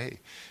keep at bay.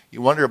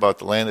 You wonder about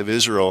the land of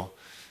Israel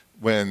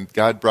when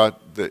God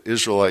brought the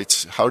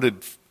Israelites.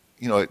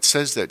 It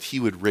says that he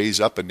would raise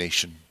up a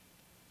nation,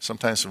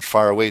 sometimes from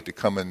far away, to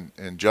come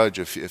and judge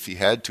if he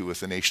had to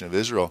with the nation of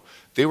Israel.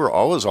 They were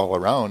always all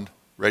around,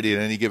 ready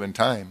at any given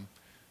time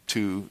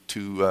to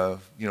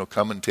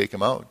come and take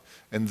them out.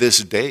 And this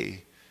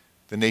day,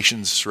 the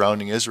nations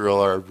surrounding Israel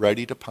are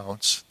ready to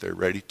pounce. They're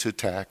ready to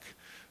attack.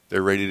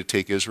 They're ready to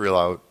take Israel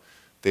out.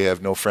 They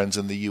have no friends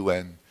in the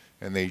UN,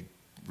 and they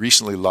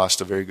recently lost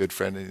a very good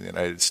friend in the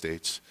United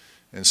States.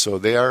 And so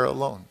they are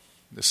alone.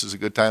 This is a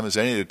good time as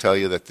any to tell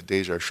you that the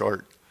days are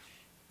short.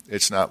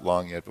 It's not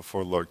long yet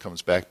before the Lord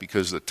comes back,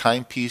 because the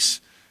timepiece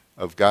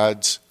of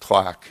God's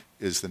clock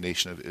is the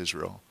nation of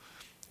Israel.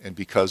 And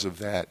because of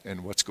that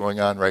and what's going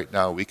on right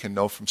now, we can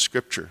know from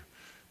Scripture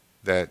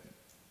that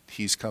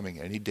he's coming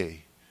any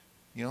day.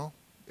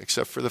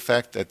 Except for the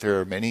fact that there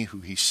are many who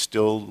he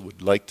still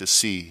would like to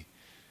see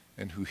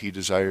and who he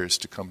desires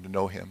to come to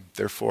know him.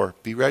 Therefore,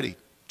 be ready,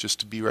 just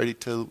to be ready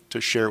to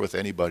share with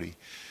anybody.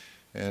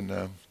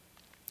 And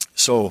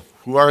so,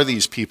 who are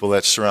these people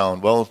that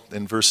surround? Well,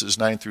 in verses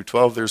 9 through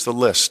 12, there's the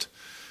list.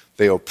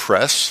 They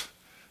oppress,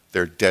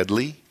 they're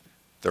deadly,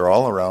 they're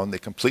all around, they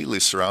completely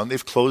surround,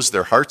 they've closed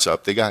their hearts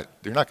up, they're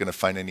not going to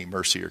find any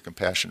mercy or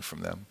compassion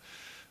from them.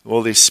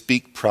 Well, they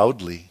speak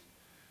proudly,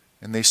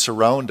 and they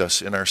surround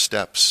us in our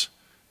steps.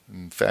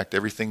 In fact,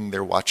 everything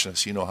they're watching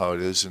us, you know how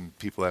it is, and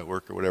people at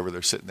work or whatever,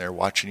 they're sitting there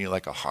watching you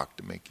like a hawk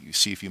to make you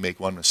see if you make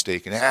one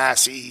mistake, and I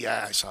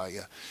saw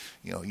you.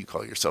 You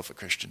call yourself a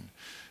Christian.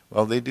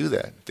 Well, they do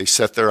that. They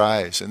set their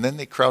eyes, and then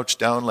they crouch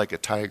down like a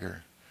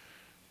tiger,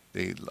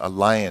 a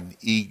lion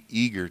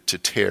eager to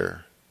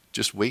tear,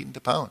 just waiting to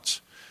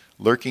pounce,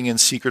 lurking in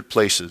secret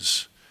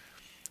places.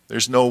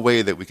 There's no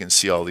way that we can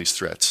see all these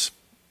threats,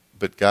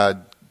 but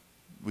God,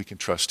 we can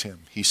trust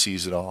him. He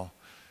sees it all.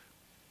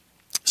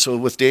 So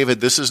with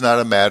David, this is not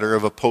a matter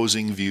of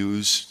opposing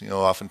views.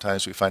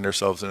 Oftentimes we find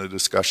ourselves in a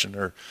discussion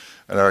or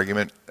an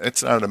argument.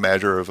 It's not a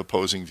matter of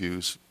opposing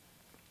views.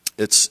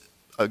 It's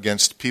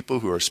against people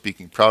who are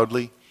speaking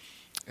proudly,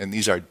 and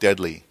these are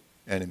deadly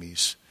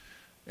enemies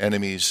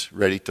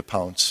ready to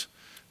pounce.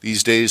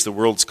 These days, the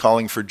world's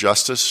calling for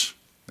justice.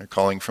 They're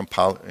calling from,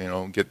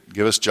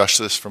 give us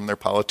justice from their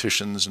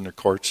politicians and their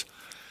courts,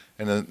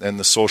 and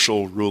the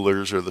social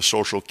rulers or the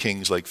social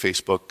kings like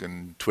Facebook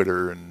and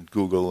Twitter and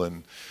Google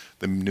and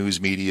the news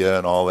media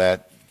and all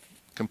that,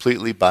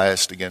 completely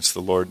biased against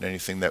the Lord and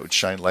anything that would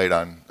shine light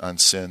on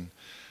sin.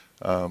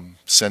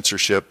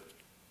 Censorship,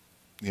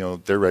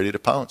 they're ready to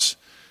pounce.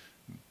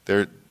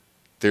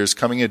 There's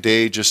coming a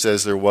day, just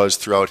as there was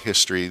throughout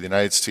history. The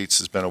United States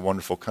has been a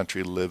wonderful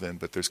country to live in,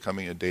 but there's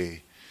coming a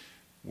day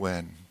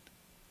when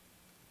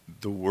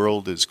the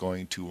world is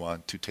going to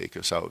want to take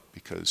us out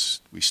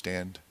because we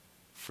stand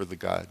for the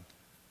God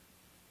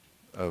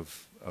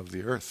of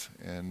the earth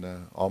and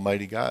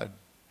Almighty God.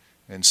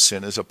 And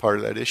sin is a part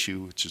of that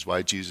issue, which is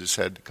why Jesus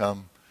had to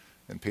come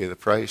and pay the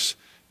price.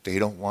 They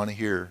don't want to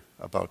hear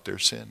about their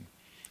sin.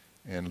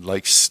 And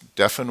like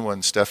Stephen,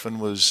 when Stephen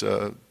was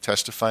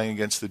testifying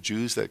against the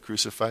Jews that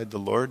crucified the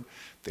Lord,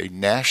 they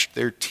gnashed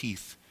their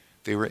teeth.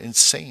 They were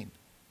insane,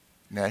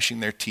 gnashing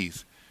their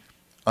teeth,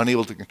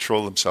 unable to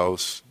control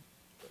themselves,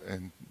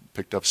 and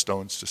picked up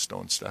stones to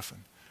stone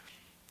Stephen.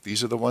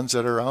 These are the ones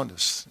that are around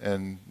us.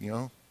 And,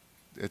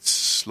 it's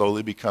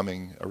slowly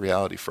becoming a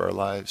reality for our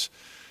lives.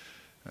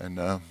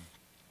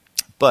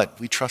 But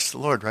we trust the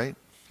Lord, right?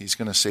 He's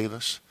going to save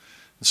us.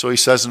 And so he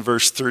says in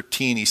verse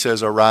 13, he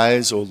says,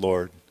 "Arise, O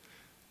Lord,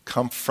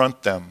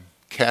 confront them,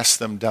 cast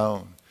them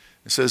down."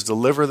 It says,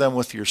 "Deliver them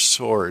with your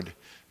sword."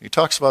 He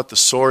talks about the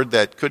sword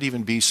that could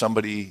even be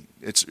somebody.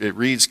 It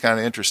reads kind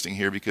of interesting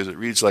here because it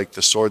reads like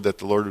the sword that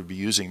the Lord would be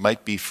using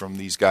might be from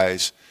these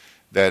guys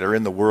that are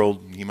in the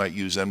world. He might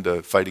use them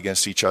to fight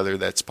against each other.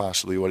 That's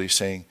possibly what he's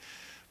saying.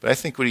 But I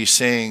think what he's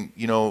saying,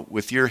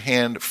 with your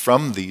hand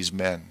from these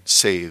men,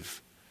 save,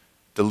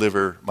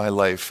 deliver my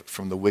life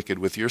from the wicked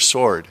with your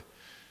sword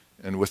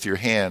and with your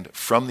hand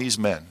from these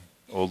men,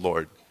 O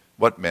Lord.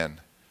 What men?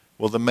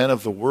 Well, the men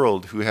of the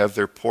world who have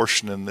their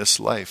portion in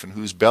this life and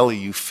whose belly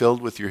you filled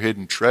with your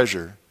hidden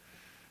treasure,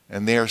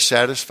 and they are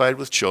satisfied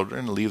with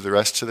children and leave the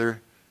rest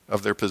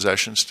of their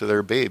possessions to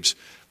their babes.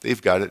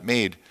 They've got it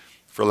made.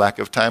 For lack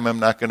of time, I'm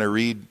not going to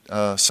read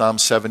Psalm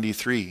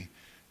 73,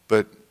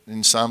 but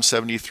in Psalm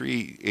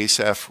 73,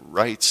 Asaph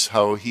writes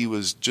how he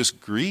was just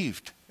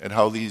grieved at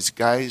how these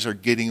guys are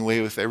getting away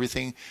with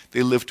everything.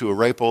 They live to a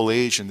ripe old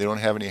age and they don't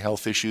have any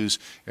health issues,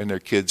 and their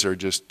kids are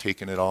just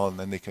taking it all, and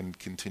then they can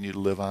continue to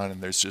live on,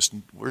 and there's just,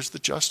 where's the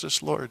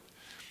justice, Lord?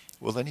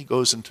 Well, then he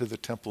goes into the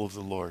temple of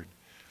the Lord,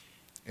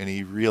 and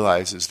he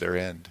realizes their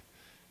end,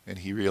 and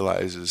he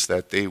realizes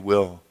that they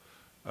will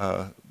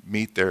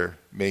meet their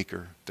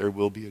maker. There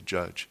will be a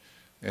judge,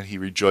 and he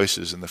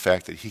rejoices in the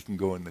fact that he can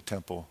go in the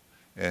temple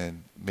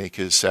and make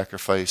his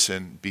sacrifice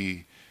and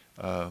be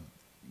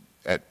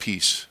at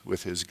peace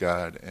with his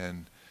God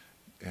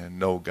and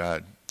know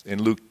God.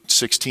 In Luke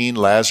 16,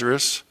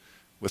 Lazarus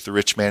with the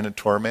rich man in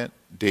torment,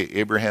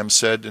 Abraham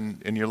said,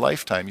 in your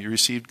lifetime you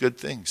received good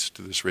things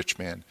to this rich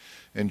man.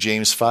 In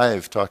James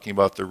 5, talking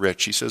about the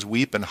rich, he says,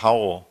 weep and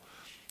howl.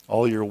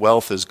 All your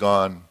wealth is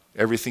gone.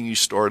 Everything you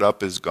stored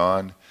up is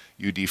gone.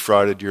 You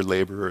defrauded your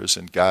laborers,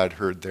 and God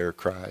heard their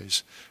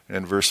cries. And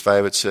in verse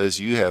 5 it says,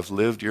 you have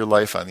lived your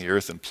life on the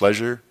earth in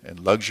pleasure and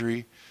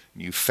luxury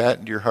and you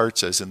fattened your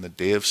hearts as in the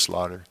day of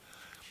slaughter.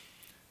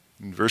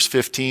 In verse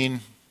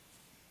 15,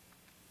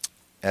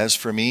 as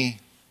for me,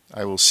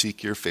 I will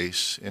seek your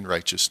face in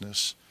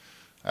righteousness.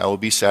 I will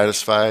be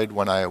satisfied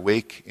when I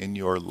awake in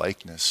your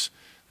likeness.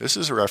 This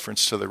is a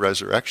reference to the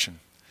resurrection.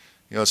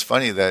 You know, it's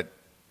funny that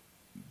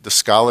the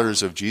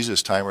scholars of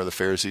Jesus' time were the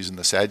Pharisees and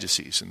the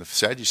Sadducees, and the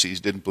Sadducees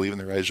didn't believe in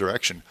the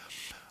resurrection.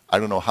 I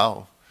don't know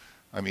how.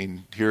 I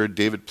mean, here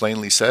David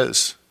plainly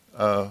says,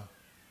 I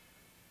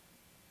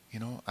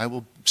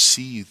will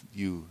see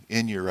you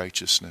in your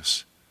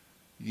righteousness.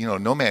 You know,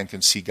 no man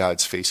can see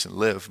God's face and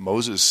live.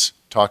 Moses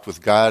talked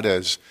with God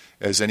as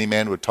any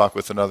man would talk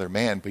with another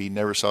man, but he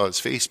never saw his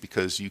face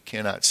because you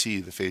cannot see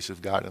the face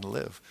of God and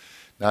live,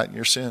 not in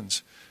your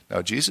sins.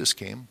 Now, Jesus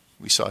came.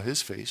 We saw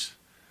his face.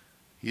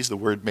 He's the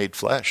Word made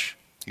flesh.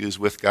 He was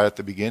with God at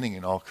the beginning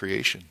in all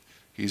creation.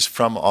 He's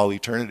from all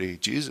eternity.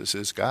 Jesus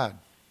is God.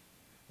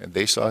 And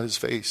they saw his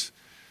face.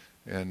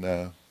 And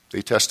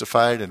they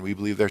testified, and we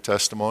believe their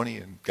testimony.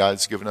 And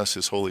God's given us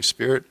his Holy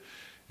Spirit,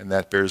 and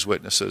that bears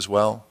witness as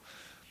well.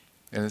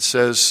 And it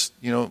says,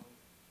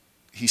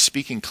 he's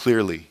speaking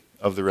clearly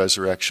of the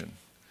resurrection.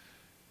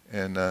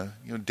 And,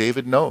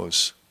 David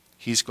knows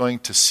he's going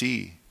to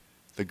see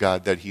the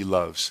God that he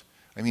loves.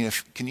 I mean,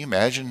 can you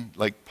imagine,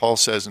 like Paul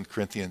says in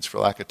Corinthians, for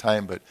lack of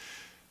time, but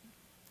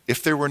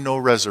if there were no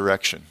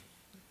resurrection,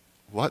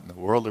 what in the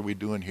world are we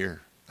doing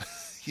here?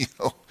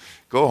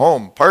 Go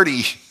home,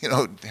 party,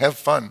 have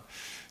fun,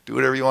 do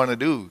whatever you want to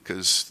do,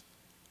 because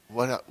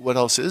what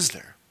else is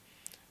there?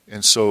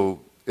 And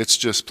so it's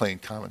just plain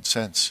common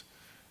sense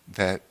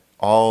that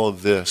all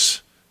of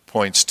this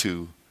points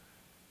to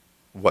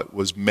what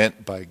was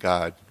meant by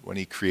God when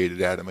he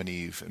created Adam and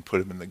Eve and put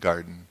them in the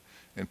garden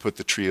and put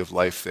the tree of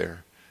life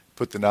there,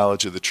 put the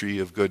knowledge of the tree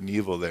of good and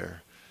evil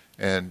there.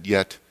 And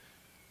yet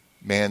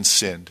man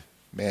sinned,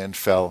 man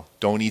fell.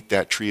 Don't eat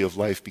that tree of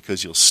life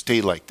because you'll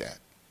stay like that.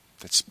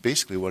 That's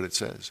basically what it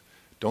says.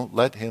 Don't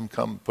let him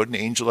come, put an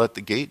angel at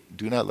the gate.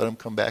 Do not let him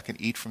come back and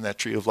eat from that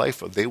tree of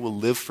life. Or they will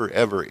live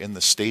forever in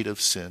the state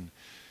of sin.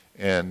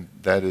 And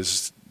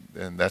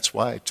that's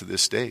why to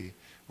this day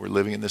we're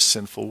living in this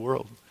sinful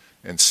world.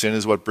 And sin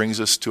is what brings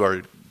us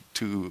to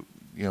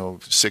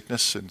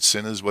sickness, and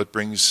sin is what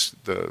brings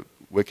the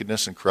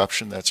wickedness and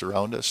corruption that's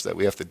around us that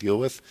we have to deal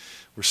with.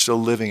 We're still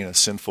living in a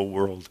sinful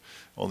world,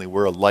 only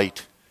we're a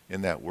light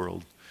in that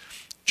world.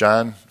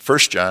 1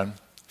 John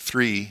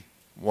 3,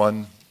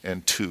 1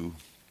 and 2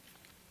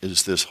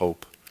 is this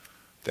hope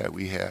that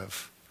we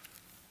have.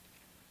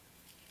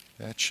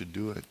 That should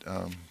do it.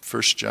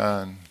 1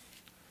 John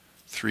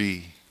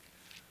 3,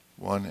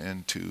 1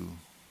 and 2.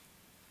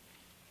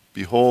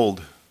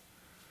 Behold,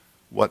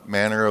 what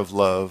manner of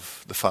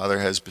love the Father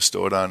has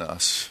bestowed on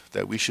us,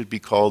 that we should be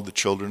called the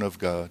children of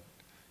God.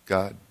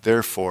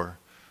 Therefore,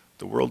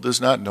 the world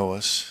does not know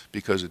us,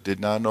 because it did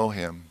not know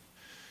him.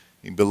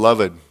 And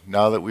beloved,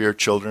 now that we are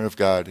children of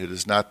God, it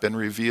has not been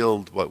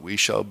revealed what we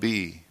shall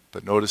be.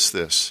 But notice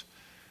this,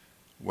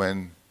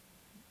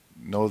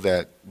 know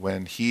that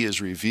when he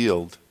is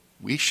revealed,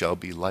 we shall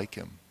be like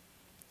him,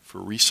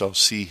 for we shall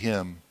see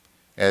him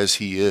as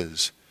he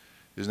is.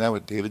 Isn't that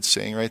what David's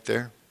saying right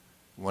there?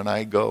 When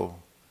I go,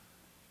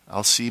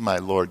 I'll see my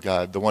Lord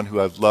God, the one who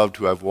I've loved,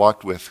 who I've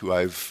walked with, who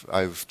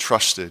I've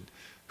trusted,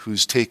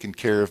 who's taken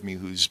care of me,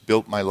 who's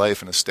built my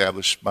life and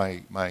established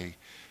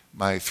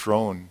my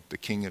throne, the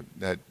king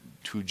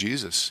who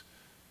Jesus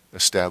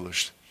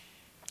established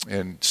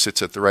and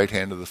sits at the right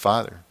hand of the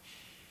Father.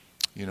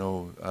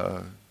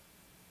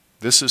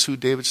 This is who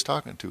David's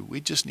talking to. We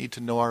just need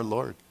to know our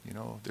Lord.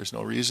 There's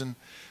no reason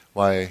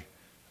why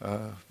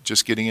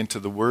just getting into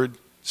the Word,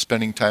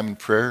 spending time in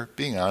prayer,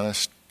 being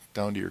honest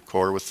down to your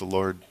core with the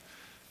Lord.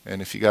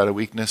 And if you got a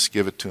weakness,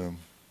 give it to him.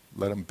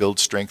 Let him build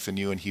strength in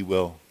you, and he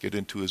will. Get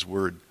into his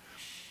word.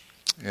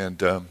 And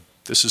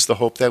this is the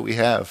hope that we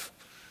have.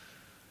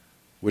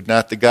 Would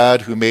not the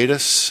God who made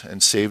us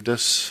and saved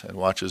us and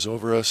watches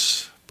over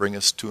us bring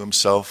us to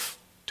himself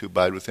to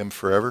abide with him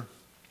forever?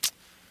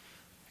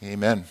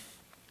 Amen.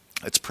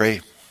 Let's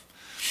pray.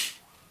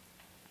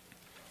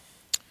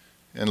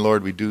 And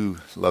Lord, we do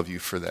love you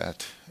for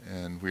that.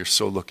 And we're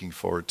so looking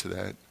forward to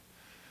that.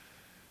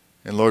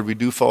 And Lord, we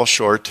do fall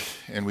short,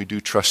 and we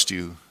do trust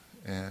you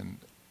and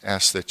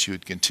ask that you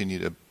would continue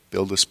to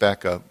build us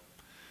back up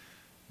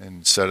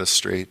and set us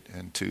straight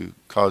and to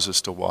cause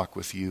us to walk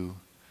with you.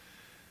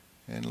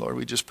 And Lord,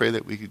 we just pray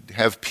that we could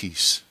have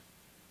peace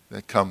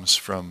that comes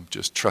from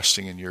just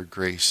trusting in your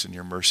grace and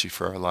your mercy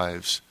for our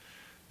lives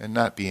and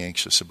not be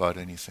anxious about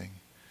anything.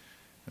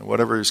 And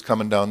whatever is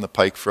coming down the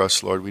pike for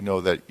us, Lord, we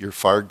know that you're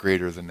far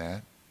greater than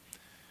that.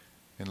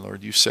 And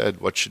Lord, you said,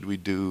 what should we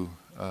do?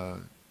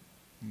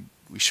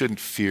 We shouldn't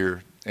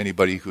fear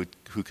anybody who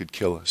could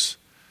kill us.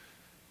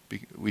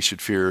 We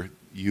should fear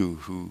you,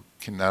 who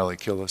can not only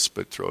kill us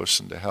but throw us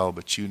into hell.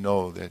 But you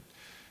know that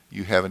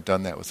you haven't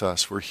done that with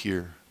us. We're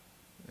here.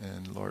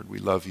 And Lord, we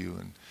love you,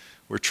 and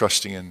we're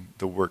trusting in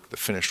the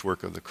finished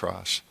work of the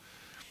cross.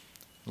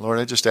 Lord,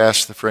 I just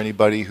ask that for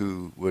anybody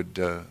who would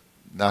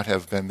not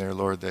have been there,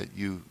 Lord, that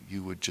you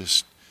would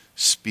just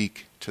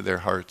speak to their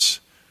hearts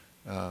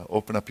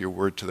Open up your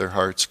word to their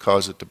hearts,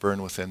 cause it to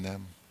burn within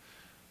them.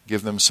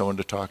 Give them someone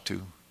to talk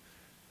to.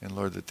 And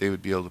Lord, that they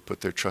would be able to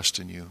put their trust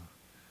in you.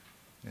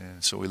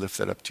 And so we lift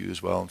that up to you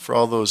as well. And for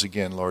all those,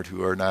 again, Lord,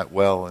 who are not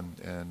well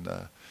and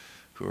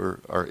who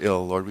are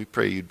ill, Lord, we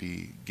pray you'd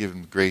be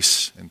giving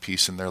grace and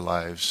peace in their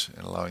lives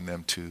and allowing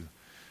them to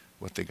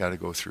what they got to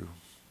go through.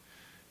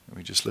 And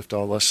we just lift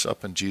all us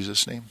up in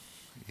Jesus' name.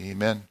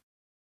 Amen.